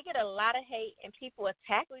 They get a lot of hate, and people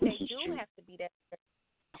attack when they do have to be that.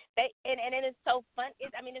 And it is so fun.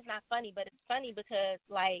 It's not funny, but it's funny because,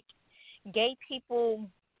 like, gay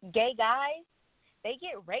guys, they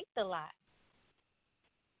get raped a lot.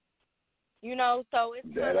 So it's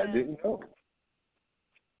that I didn't know.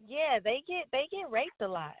 Yeah, they get raped a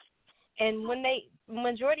lot, and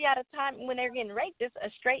majority of the time when they're getting raped, it's a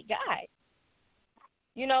straight guy.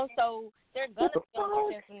 So they're gonna be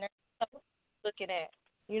on defense and they're looking at,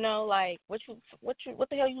 like what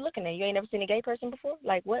the hell you looking at? You ain't never seen a gay person before?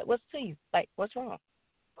 Like what's to you? Like what's wrong?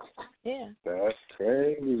 Yeah. That's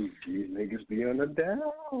crazy. These niggas be on the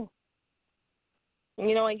down. And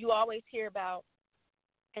you always hear about.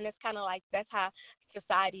 And it's kind of like that's how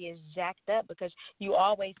society is jacked up because you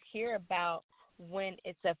always hear about when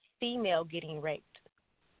it's a female getting raped.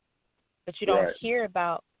 But you don't hear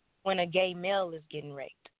about when a gay male is getting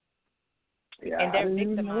raped. Yeah, and they're I didn't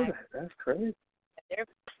even know victimized. that. That's crazy. They're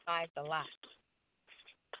victimized a lot.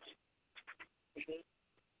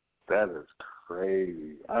 That is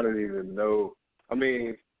crazy. I didn't even know. I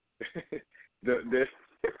mean, the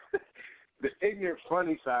the ignorant,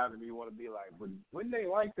 funny side of me want to be like, but wouldn't they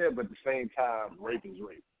like that? But at the same time, rape is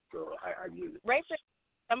rape. So I get it. Rape is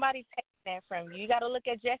somebody's taking that from you. You got to look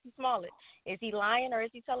at Jesse Smollett. Is he lying or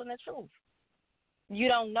is he telling the truth? You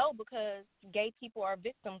don't know because gay people are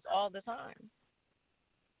victims all the time.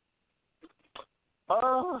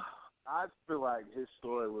 I feel like his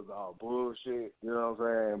story was all bullshit. You know what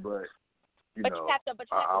I'm saying? But you know, you have to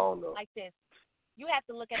I don't know. Like this. You have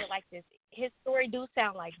to look at it like this. His story do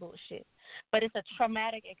sound like bullshit, but it's a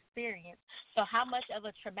traumatic experience. So how much of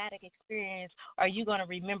a traumatic experience are you going to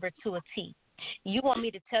remember to a T? You want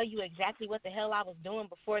me to tell you exactly what the hell I was doing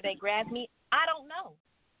before they grabbed me? I don't know.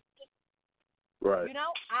 Right. You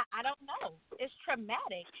know, I don't know. It's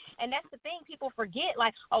traumatic. And that's the thing people forget.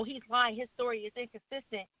 Like, oh, he's lying. His story is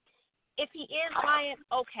inconsistent. If he is lying,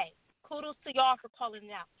 okay. Kudos to y'all for calling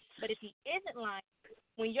it out. But if he isn't lying,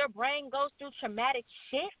 when your brain goes through traumatic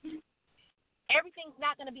shit, everything's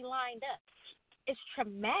not going to be lined up. It's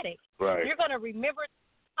traumatic. Right. You're going to remember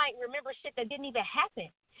shit that didn't even happen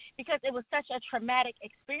because it was such a traumatic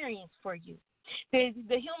experience for you.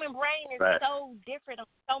 The human brain is so different on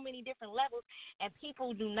so many different levels, and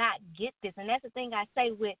people do not get this. And that's the thing I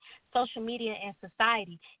say with social media and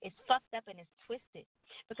society. It's fucked up and it's twisted.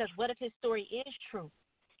 Because what if his story is true?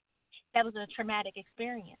 That was a traumatic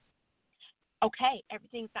experience. Okay,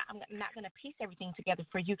 I'm not going to piece everything together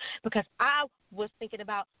for you because I was thinking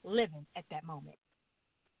about living at that moment.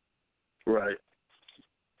 Right.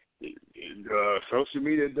 Social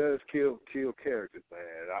media does kill characters, man,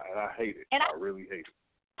 and I hate it. I really hate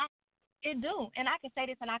it. It do, and I can say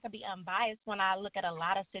this, and I can be unbiased when I look at a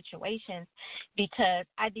lot of situations because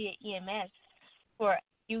I did EMS for a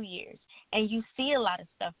few years, and you see a lot of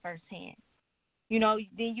stuff firsthand. You know,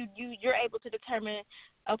 then you're able to determine,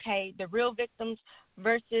 okay, the real victims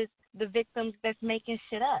versus the victims that's making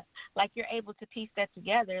shit up. Like, you're able to piece that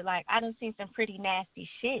together. Like, I done seen some pretty nasty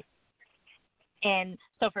shit. And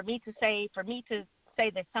so for me to say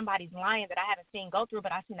that somebody's lying that I haven't seen go through,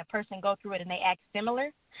 but I've seen a person go through it and they act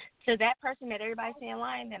similar to that person that everybody's saying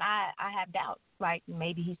lying, then I have doubts. Like,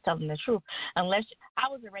 maybe he's telling the truth. Unless I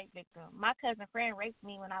was a rape victim. My cousin friend raped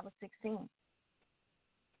me when I was 16.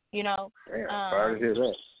 You know, damn, sorry to hear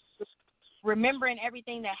that. remembering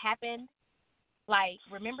everything that happened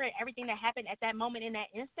at that moment in that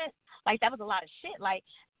instant, like, that was a lot of shit. Like,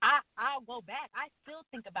 I'll go back. I still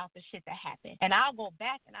think about the shit that happened, and I'll go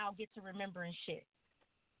back and I'll get to remembering shit.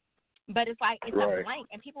 But it's like it's a blank,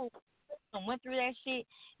 and people who went through that shit,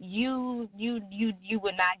 you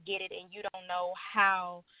would not get it, and you don't know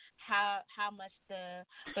how much the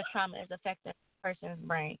trauma is affecting a person's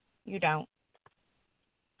brain. You don't.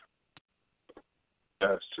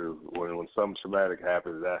 That's true. When something traumatic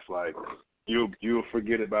happens, that's like you'll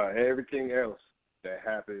forget about everything else that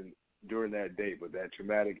happened during that day, but that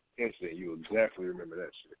traumatic incident, you'll definitely remember that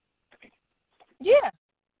shit. Yeah.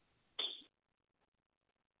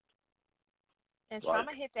 And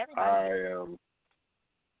trauma hits everybody.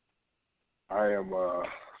 I am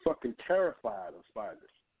fucking terrified of spiders.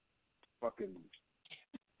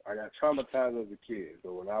 I got traumatized as a kid.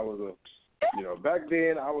 So when I was back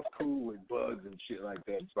then I was cool with bugs and shit like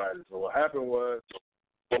that, spiders. So what happened was,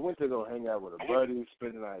 I went to go hang out with a buddy,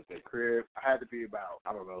 spend the night at their crib. I had to be about,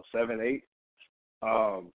 7, 8.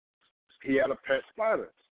 He had a pet spider,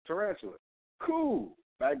 tarantula. Cool.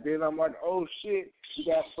 Back then, I'm like, oh, shit, you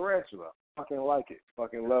got tarantula. Fucking like it.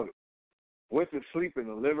 Fucking love it. Went to sleep in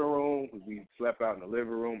the living room. We slept out in the living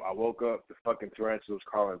room. I woke up, the fucking tarantula was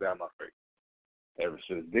crawling down my face. Ever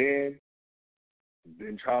since then,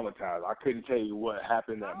 been traumatized. I couldn't tell you what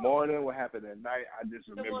happened that morning, what happened that night. I just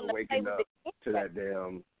remember waking up to that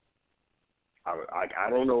damn. I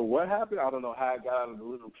don't know what happened. I don't know how I got out of the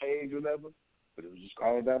little cage or whatever, but it was just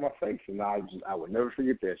crawling down my face, and I would never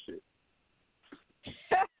forget that shit.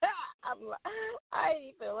 I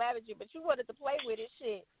ain't even laugh at you, but you wanted to play with it,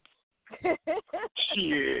 shit.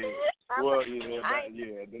 Yeah. Well,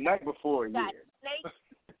 yeah. The night before, yeah.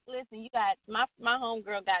 Listen, you got my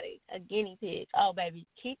homegirl got a guinea pig. Oh, baby,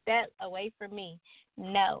 keep that away from me.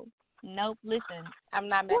 No, nope. Listen, I'm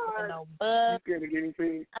not messing with no bugs. You scared of guinea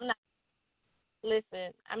pig?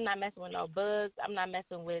 I'm not messing with no bugs. I'm not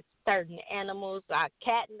messing with certain animals. A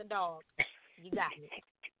cat and the dog. You got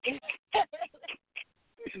me.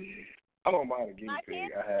 I don't mind a guinea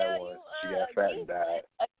pig. I had one. She got fat and died.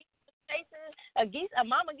 A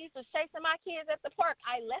mama geese was chasing my kids at the park.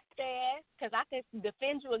 I left their ass because I could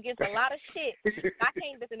defend you against a lot of shit. I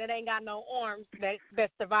can't listen that ain't got no arms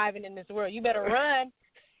that's surviving in this world. You better run.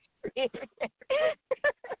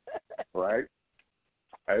 Right?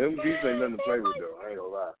 Hey, them geese ain't nothing to play with, though. I ain't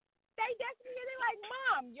gonna lie. They like,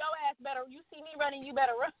 Mom, your ass better. You see me running, you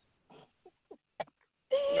better run.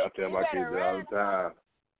 I tell my kids that all the time.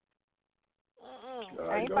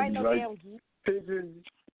 I ain't fighting no damn geese. Pigeons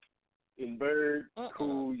and birds,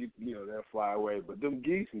 cool, you know, they'll fly away. But them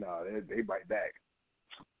geese, they bite back.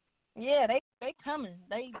 Yeah, they coming.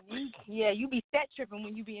 You be set tripping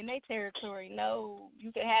when you be in their territory. No,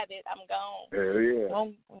 you can have it. I'm gone. Hell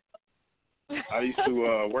yeah. I used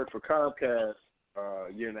to work for Comcast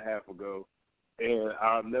a year and a half ago, and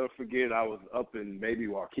I'll never forget, I was up in maybe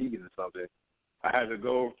Waukegan or something. I had to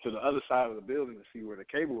go to the other side of the building to see where the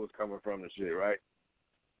cable was coming from and shit, right?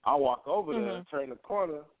 I walk over there, turn the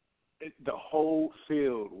corner, the whole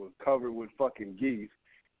field was covered with fucking geese,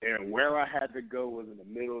 and where I had to go was in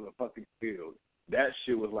the middle of the fucking field. That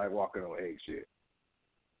shit was like walking on egg shit.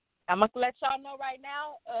 I'm going to let y'all know right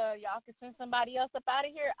now, y'all can send somebody else up out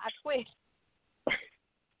of here. I quit.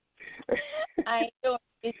 I ain't doing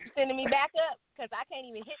it. If you're sending me back up, because I can't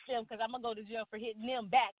even hit them, because I'm going to go to jail for hitting them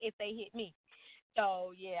back if they hit me.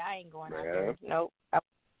 So, yeah, I ain't going out there. Nope.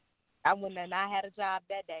 I wouldn't have not had a job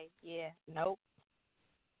that day. Yeah, nope.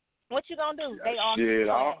 What you going to do? They all shit,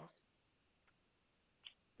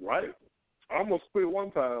 right. I almost quit one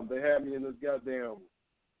time. They had me in this goddamn,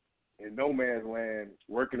 in no man's land,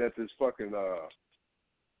 working at this fucking,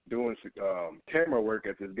 doing camera work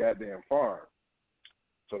at this goddamn farm.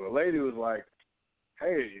 So the lady was like,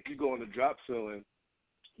 hey, if you go into drop ceiling,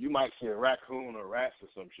 you might see a raccoon or rats or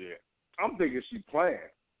some shit. I'm thinking she playing.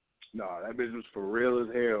 Nah, that bitch was for real as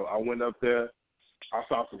hell. I went up there. I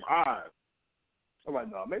saw some eyes. I'm like,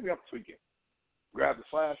 no, maybe I'm tweaking. Grabbed the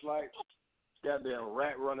flashlight. Goddamn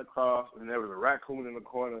rat run across, and there was a raccoon in the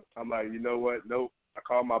corner. I'm like, you know what? Nope. I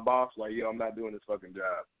called my boss, like, yo, I'm not doing this fucking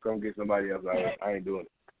job. Come get somebody else. I ain't doing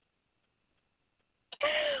it.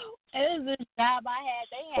 It was this job I had.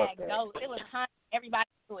 They had ghosts. It was hunting everybody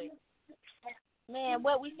to it. Man,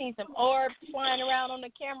 we seen some orbs flying around on the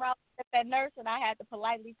camera. I was at that nurse, and I had to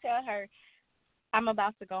politely tell her, I'm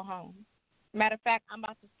about to go home. Matter of fact, I'm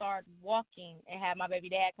about to start walking and have my baby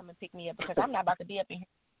dad come and pick me up because I'm not about to be up in here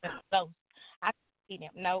with ghosts. I can see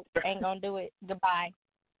them. Nope, ain't going to do it. Goodbye.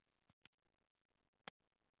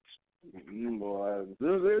 Boy,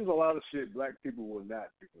 there's a lot of shit black people will not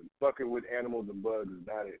do. Fucking with animals and bugs is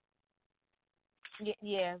not it.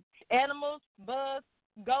 Yeah. Animals, bugs,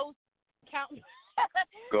 ghosts, count.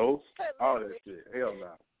 Ghosts? All that shit. Hell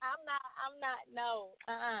no. I'm not, no.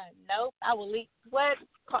 Nope. I will leave. What?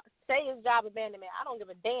 Say his job abandonment. I don't give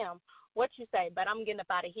a damn what you say, but I'm getting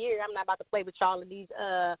up out of here. I'm not about to play with y'all of these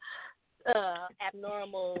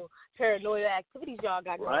abnormal, paranoid activities y'all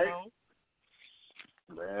got going on.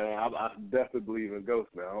 Man, I definitely believe in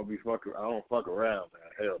ghosts, man. I don't fuck around,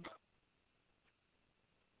 man. Hell no.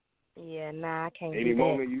 Yeah, nah, I can't. Any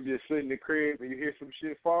moment you just sit in the crib and you hear some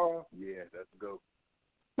shit fall, yeah, that's a ghost.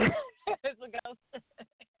 It's a ghost.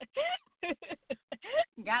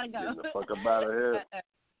 Gotta go. Get the fuck up out of here.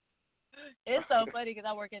 It's so funny because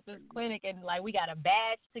I work at this clinic and like we got a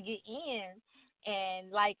badge to get in,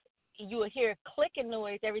 and like you will hear a clicking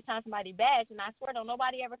noise every time somebody badge, and I swear don't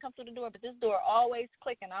nobody ever come through the door, but this door always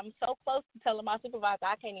clicking. I'm so close to telling my supervisor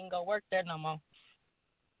I can't even go work there no more.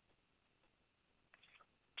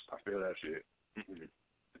 I feel that shit.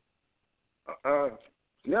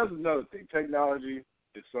 There's another thing. Technology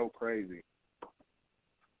is so crazy.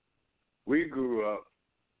 We grew up,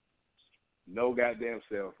 no goddamn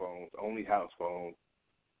cell phones, only house phones.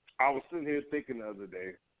 I was sitting here thinking the other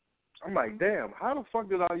day, I'm like, damn, how the fuck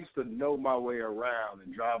did I used to know my way around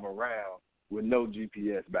and drive around with no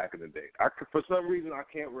GPS back in the day? For some reason, I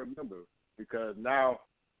can't remember because now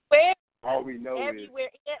all we know is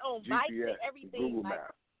on GPS, bikes, everything, Google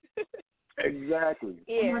Maps. Exactly.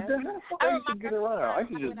 Yeah. I'm like, how the fuck I used to get around? I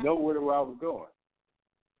used to just know where I was going.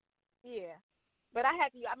 Yeah. But I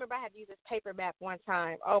remember I had to use this paper map one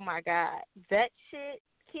time. Oh, my God. That shit,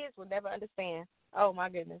 kids will never understand. Oh, my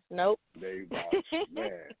goodness. Nope. They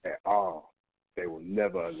man, at all. They will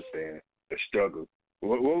never understand the struggle.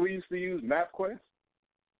 What we used to use, MapQuest?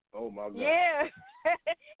 Oh, my God. Yeah.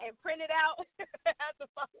 And print it out. I had to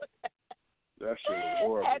follow that. That shit was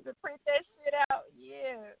horrible. I had to print that shit out.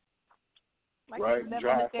 Yeah. Right?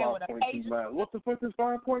 Drive 5.2 miles. What the fuck is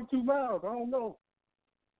 5.2 miles? I don't know.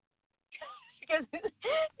 Because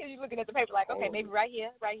you're looking at the paper like, okay, maybe right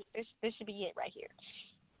here. This should be it right here.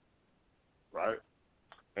 Right.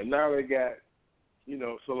 And now they got,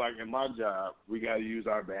 so like in my job, we got to use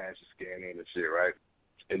our badge to scan in and shit, right?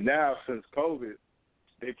 And now since COVID,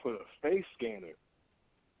 they put a face scanner.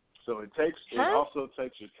 So it also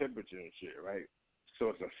takes your temperature and shit, right? So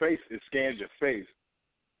it's it scans your face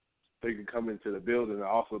so you can come into the building and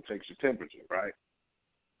also takes your temperature, right?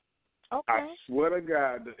 Okay. I swear to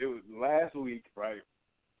God, it was last week, right?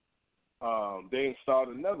 they installed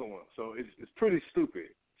another one. So it's pretty stupid.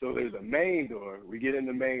 So there's a main door. We get in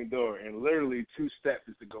the main door, and literally 2 steps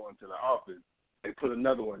is to go into the office. They put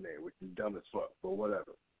another one there, which is dumb as fuck, but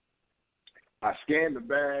whatever. I scanned the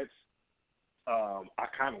badge. I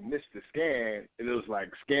kind of missed the scan, and it was like,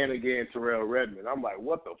 scan again, Terrell Redmond. I'm like,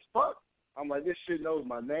 what the fuck? I'm like, this shit knows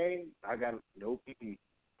my name. I got nope.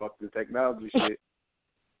 Fuck the technology shit.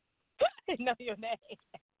 It know your name.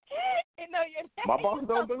 It know your name. My boss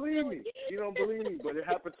don't believe me. He don't believe me, but it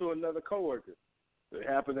happened to another coworker. It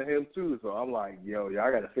happened to him too. So I'm like, yo,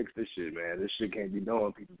 y'all gotta fix this shit, man. This shit can't be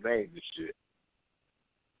knowing people's names and shit.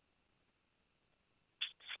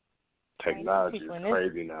 Technology is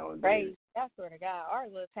crazy nowadays. Crazy. I swear to God, our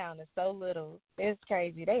little town is so little. It's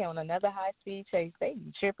crazy. They on another high-speed chase. They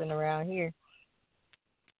be tripping around here.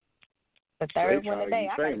 The third one today,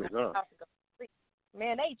 I got to go sleep.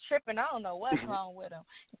 Man, they tripping. I don't know what's wrong with them.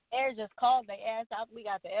 Air just called their ass out. We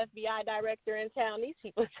got the FBI director in town. These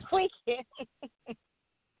people tweaking.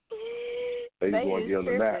 They just want to get on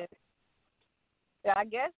the map. Yeah, I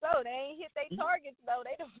guess so. They ain't hit their targets though.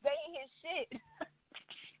 They ain't hit shit.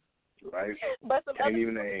 Right. But some ain't other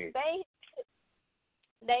even people,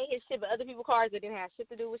 they ain't hit shit, but other people's cars that didn't have shit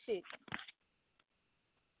to do with shit.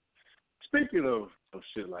 Speaking of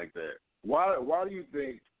shit like that, why do you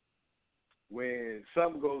think when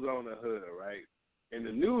something goes on in the hood, right, and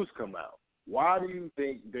the news come out, why do you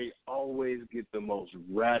think they always get the most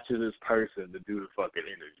ratchetest person to do the fucking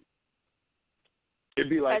interview? It'd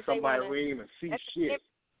be like somebody who ain't even see shit.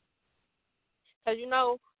 Because you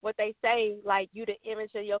know what they say, like, you the image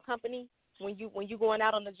of your company. When you going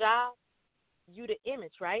out on the job, you the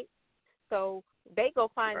image, right? So they go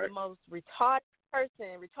find the most retardedest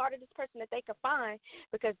person that they can find,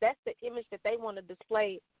 because that's the image that they want to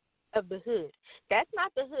display of the hood. That's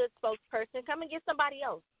not the hood spokesperson. Come and get somebody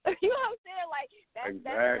else. You know what I'm saying?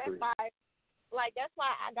 Like that's why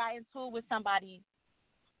I got into it with somebody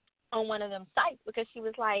on one of them sites, because she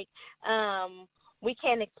was like, we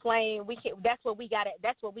can't explain. That's what we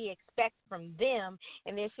expect from them.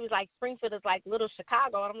 And then she was like, Springfield is like little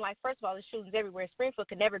Chicago. And I'm like, first of all, the shootings everywhere. Springfield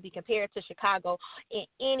could never be compared to Chicago in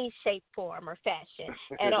any shape, form, or fashion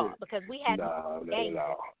at all, because we had gangs.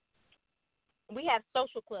 We have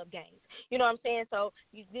social club gangs. You know what I'm saying? So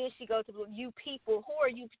then she goes to you people. Who are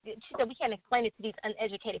you? She said, we can't explain it to these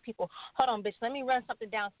uneducated people. Hold on, bitch. Let me run something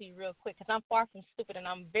down to you real quick, because I'm far from stupid and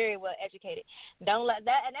I'm very well educated. Don't let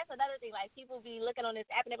that. And that's another thing. Like, people be looking on this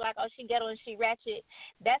app and they be like, oh, she ghetto and she ratchet.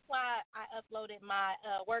 That's why I uploaded my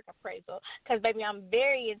work appraisal, because, baby, I'm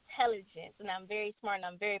very intelligent and I'm very smart and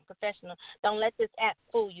I'm very professional. Don't let this app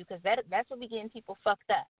fool you, because that's what be getting people fucked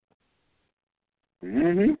up.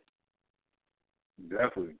 Mm-hmm.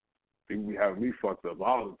 Definitely. People be having me fucked up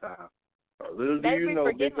all the time. Little do you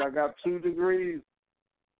know, bitch, I got 2 degrees.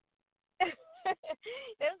 They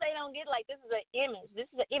don't get, like, this is an image. This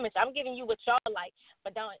is an image. I'm giving you what y'all like,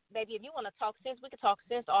 but don't, baby, if you want to talk sense, we can talk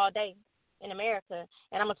sense all day in America,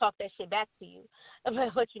 and I'm going to talk that shit back to you. But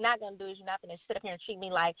what you're not going to do is you're not going to sit up here and treat me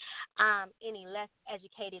like I'm any less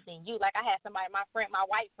educated than you. Like, I had somebody, my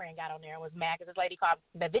white friend got on there and was mad because this lady called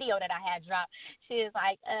the video that I had dropped. She was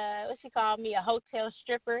like, she called me a hotel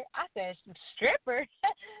stripper. I said, stripper?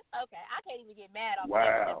 Okay, I can't even get mad off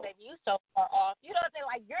that because, baby, you so far off. You know what I'm saying?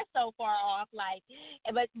 Like, you're so far off. Like,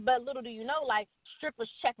 but little do you know, like, strippers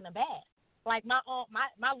checking a bag. Like, my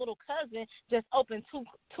little cousin just opened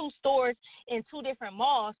two stores in 2 different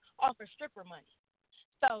malls off of stripper money.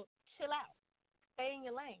 So chill out, stay in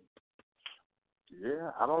your lane. Yeah,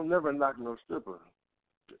 I don't never knock no stripper.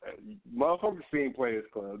 Motherfuckers seen Players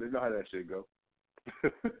Club. They know how that shit go.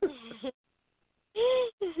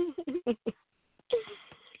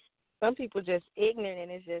 Some people just ignorant, and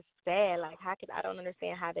it's just sad. Like, I don't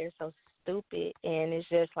understand how they're so stupid. And it's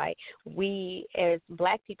just like, we as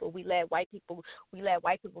black people, we let white people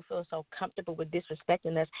feel so comfortable with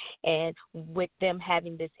disrespecting us and with them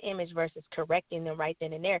having this image versus correcting them right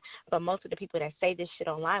then and there. But most of the people that say this shit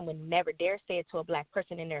online would never dare say it to a black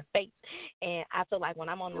person in their face. And I feel like when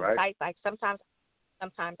I'm on the site, like, sometimes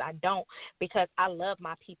I don't, because I love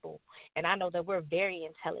my people, and I know that we're very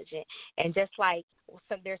intelligent. And just like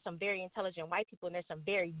there's some very intelligent white people, and there's some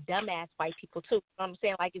very dumbass white people too. You know what I'm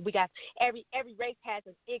saying? Like, we got every race has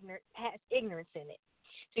ignorance in it.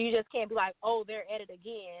 So you just can't be like, oh, they're at it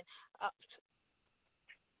again.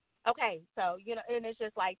 Okay, so you know, and it's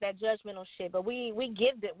just like that judgmental shit. But we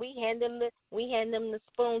hand them the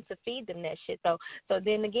spoon to feed them that shit. So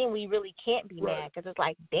then again, we really can't be mad, because it's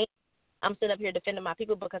like, damn. I'm sitting up here defending my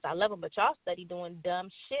people because I love them, but y'all study doing dumb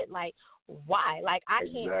shit. Like, why? Like, I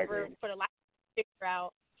can't for the life figure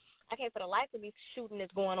out. I can't for the life of me shooting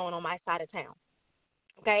that's going on my side of town.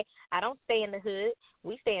 Okay, I don't stay in the hood.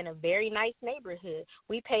 We stay in a very nice neighborhood.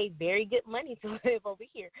 We pay very good money to live over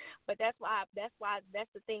here. But that's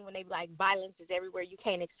the thing when they be like violence is everywhere. You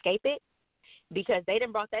can't escape it because they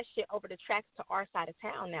done brought that shit over the tracks to our side of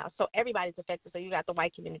town now. So everybody's affected. So you got the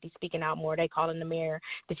white community speaking out more. They calling the mayor,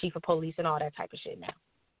 the chief of police, and all that type of shit now.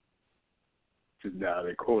 Now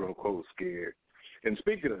they quote unquote scared. And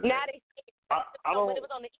speaking of now that, they I don't. when it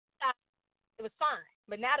was on the east side, it was fine.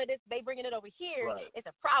 But now that they bringing it over here, Right. it's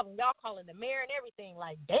a problem. Y'all calling the mayor and everything.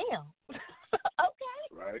 Like, damn. Okay.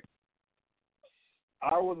 Right.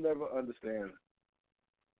 I will never understand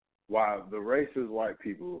why the racist white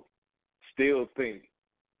people still think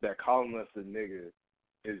that calling us a nigga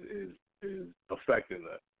is affecting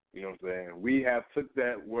us. You know what I'm saying? We have took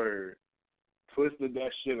that word, twisted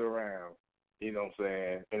that shit around, you know what I'm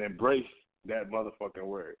saying, and embraced that motherfucking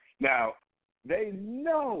word. Now, they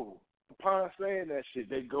know upon saying that shit,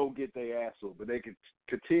 they go get their ass whooped, but they can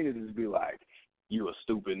continue to just be like, you a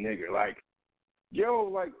stupid nigga. Like, yo,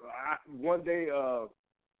 like, one day I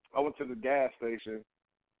went to the gas station,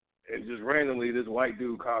 and just randomly this white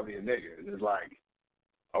dude called me a nigga. And it's like,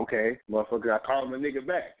 okay, motherfucker, I called him a nigga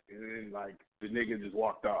back. And then, like, the nigga just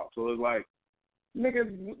walked off. So it's like,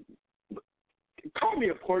 nigga, call me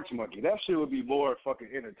a porch monkey. That shit would be more fucking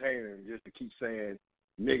entertaining than just to keep saying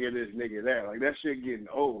nigga this, nigga that. Like, that shit getting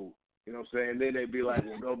old. You know what I'm saying? Then they'd be like,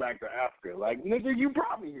 well, go back to Africa. Like, nigga, you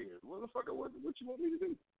brought me here. Motherfucker, what you want me to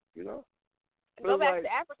do? You know? Go back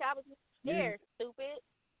to Africa. I was just scared, stupid.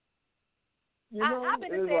 You know, I've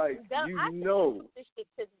been it's like, you know.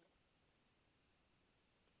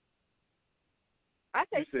 I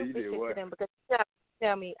say stupid shit to them because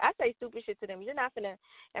tell me, I say stupid shit to them. You're not finna.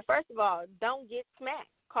 And first of all, don't get smacked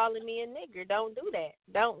calling me a nigger. Don't do that.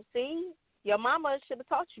 Don't see. Your mama should have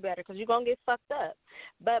taught you better because you're gonna get fucked up.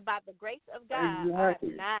 But by the grace of God,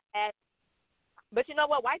 exactly. I'm not at. But you know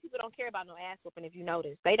what? White people don't care about no ass whooping. If you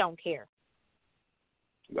notice, they don't care.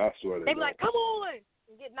 That's what they be like, "Come on,"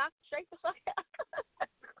 and get knocked straight the fuck out.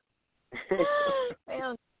 They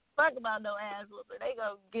don't fuck about no ass whooping.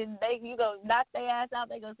 You go knock their ass out.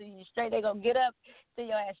 They go see you straight. They go get up, send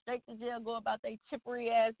your ass straight to jail, go about their chippery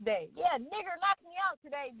ass day. Yeah, nigger knocked me out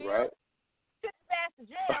today, Bill. Right. Send his ass to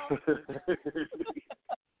jail.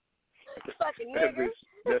 Fucking nigger.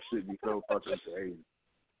 That shit be so fucking crazy.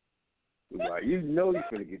 It's like, you know you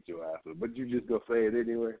finna get your ass whooped, but you just go say it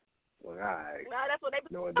anyway. Well, all right. No, that's what they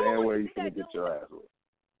be knowing damn well you finna get your ass whooped.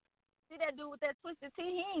 See that dude with that twisted T?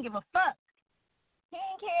 He ain't give a fuck. He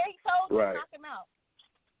ain't care. He told you to knock him out.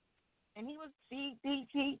 And he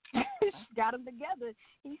got him together.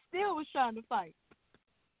 He still was trying to fight.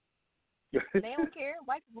 They don't care.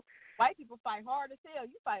 White people fight hard as hell.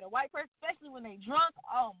 You fight a white person, especially when they drunk.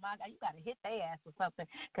 Oh my God, you gotta hit their ass or something,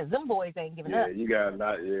 because them boys ain't giving up. Yeah, you gotta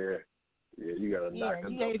knock. You gotta knock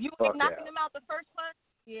them. If you ain't knocking them out the first punch,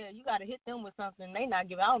 you gotta hit them with something. They not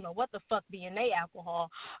giving. I don't know what the fuck be in they alcohol.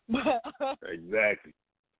 Exactly.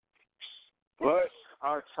 But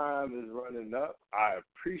our time is running up. I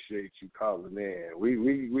appreciate you calling in.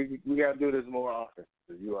 We gotta do this more often.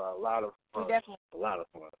 You are a lot of fun. Definitely. A lot of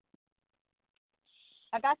fun.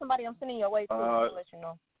 I got somebody I'm sending your way too. I'll let you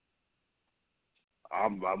know.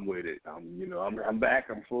 I'm with it. I'm back.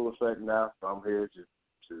 I'm full effect now. So I'm here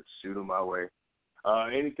to shoot them my way.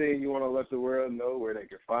 Anything you want to let the world know, where they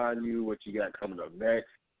can find you, what you got coming up next?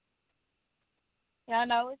 Yeah, I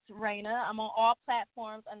know it's Reina. I'm on all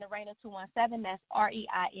platforms under Reina 217. That's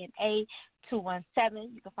REINA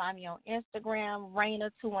 217. You can find me on Instagram,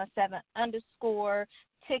 Reina 217 _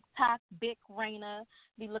 TikTok, Big Reina.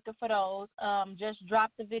 Be looking for those. Just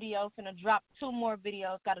dropped the video. Finna drop 2 more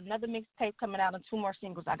videos. Got another mixtape coming out and 2 more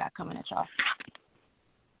singles I got coming at y'all.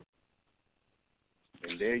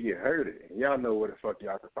 And there you heard it. Y'all know where the fuck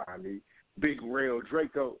y'all can find me. Big Real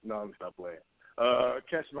Draco. No, I'm stop playing.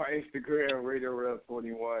 Catch my Instagram,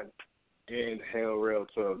 RadioRell21, and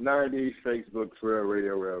HellRail1290. Facebook, for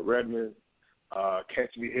RadioRell Redmond.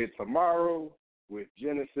 Catch me here tomorrow with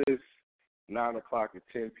Genesis, 9 o'clock to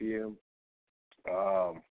 10 p.m.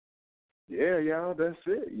 Yeah, y'all, that's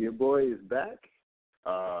it. Your boy is back.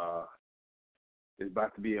 It's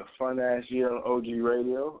about to be a fun-ass year on OG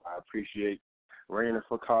Radio. I appreciate Reina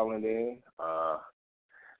for calling in.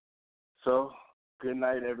 So, good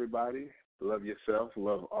night, everybody. Love yourself.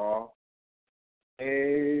 Love all.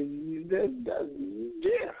 And,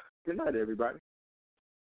 yeah, good night, everybody.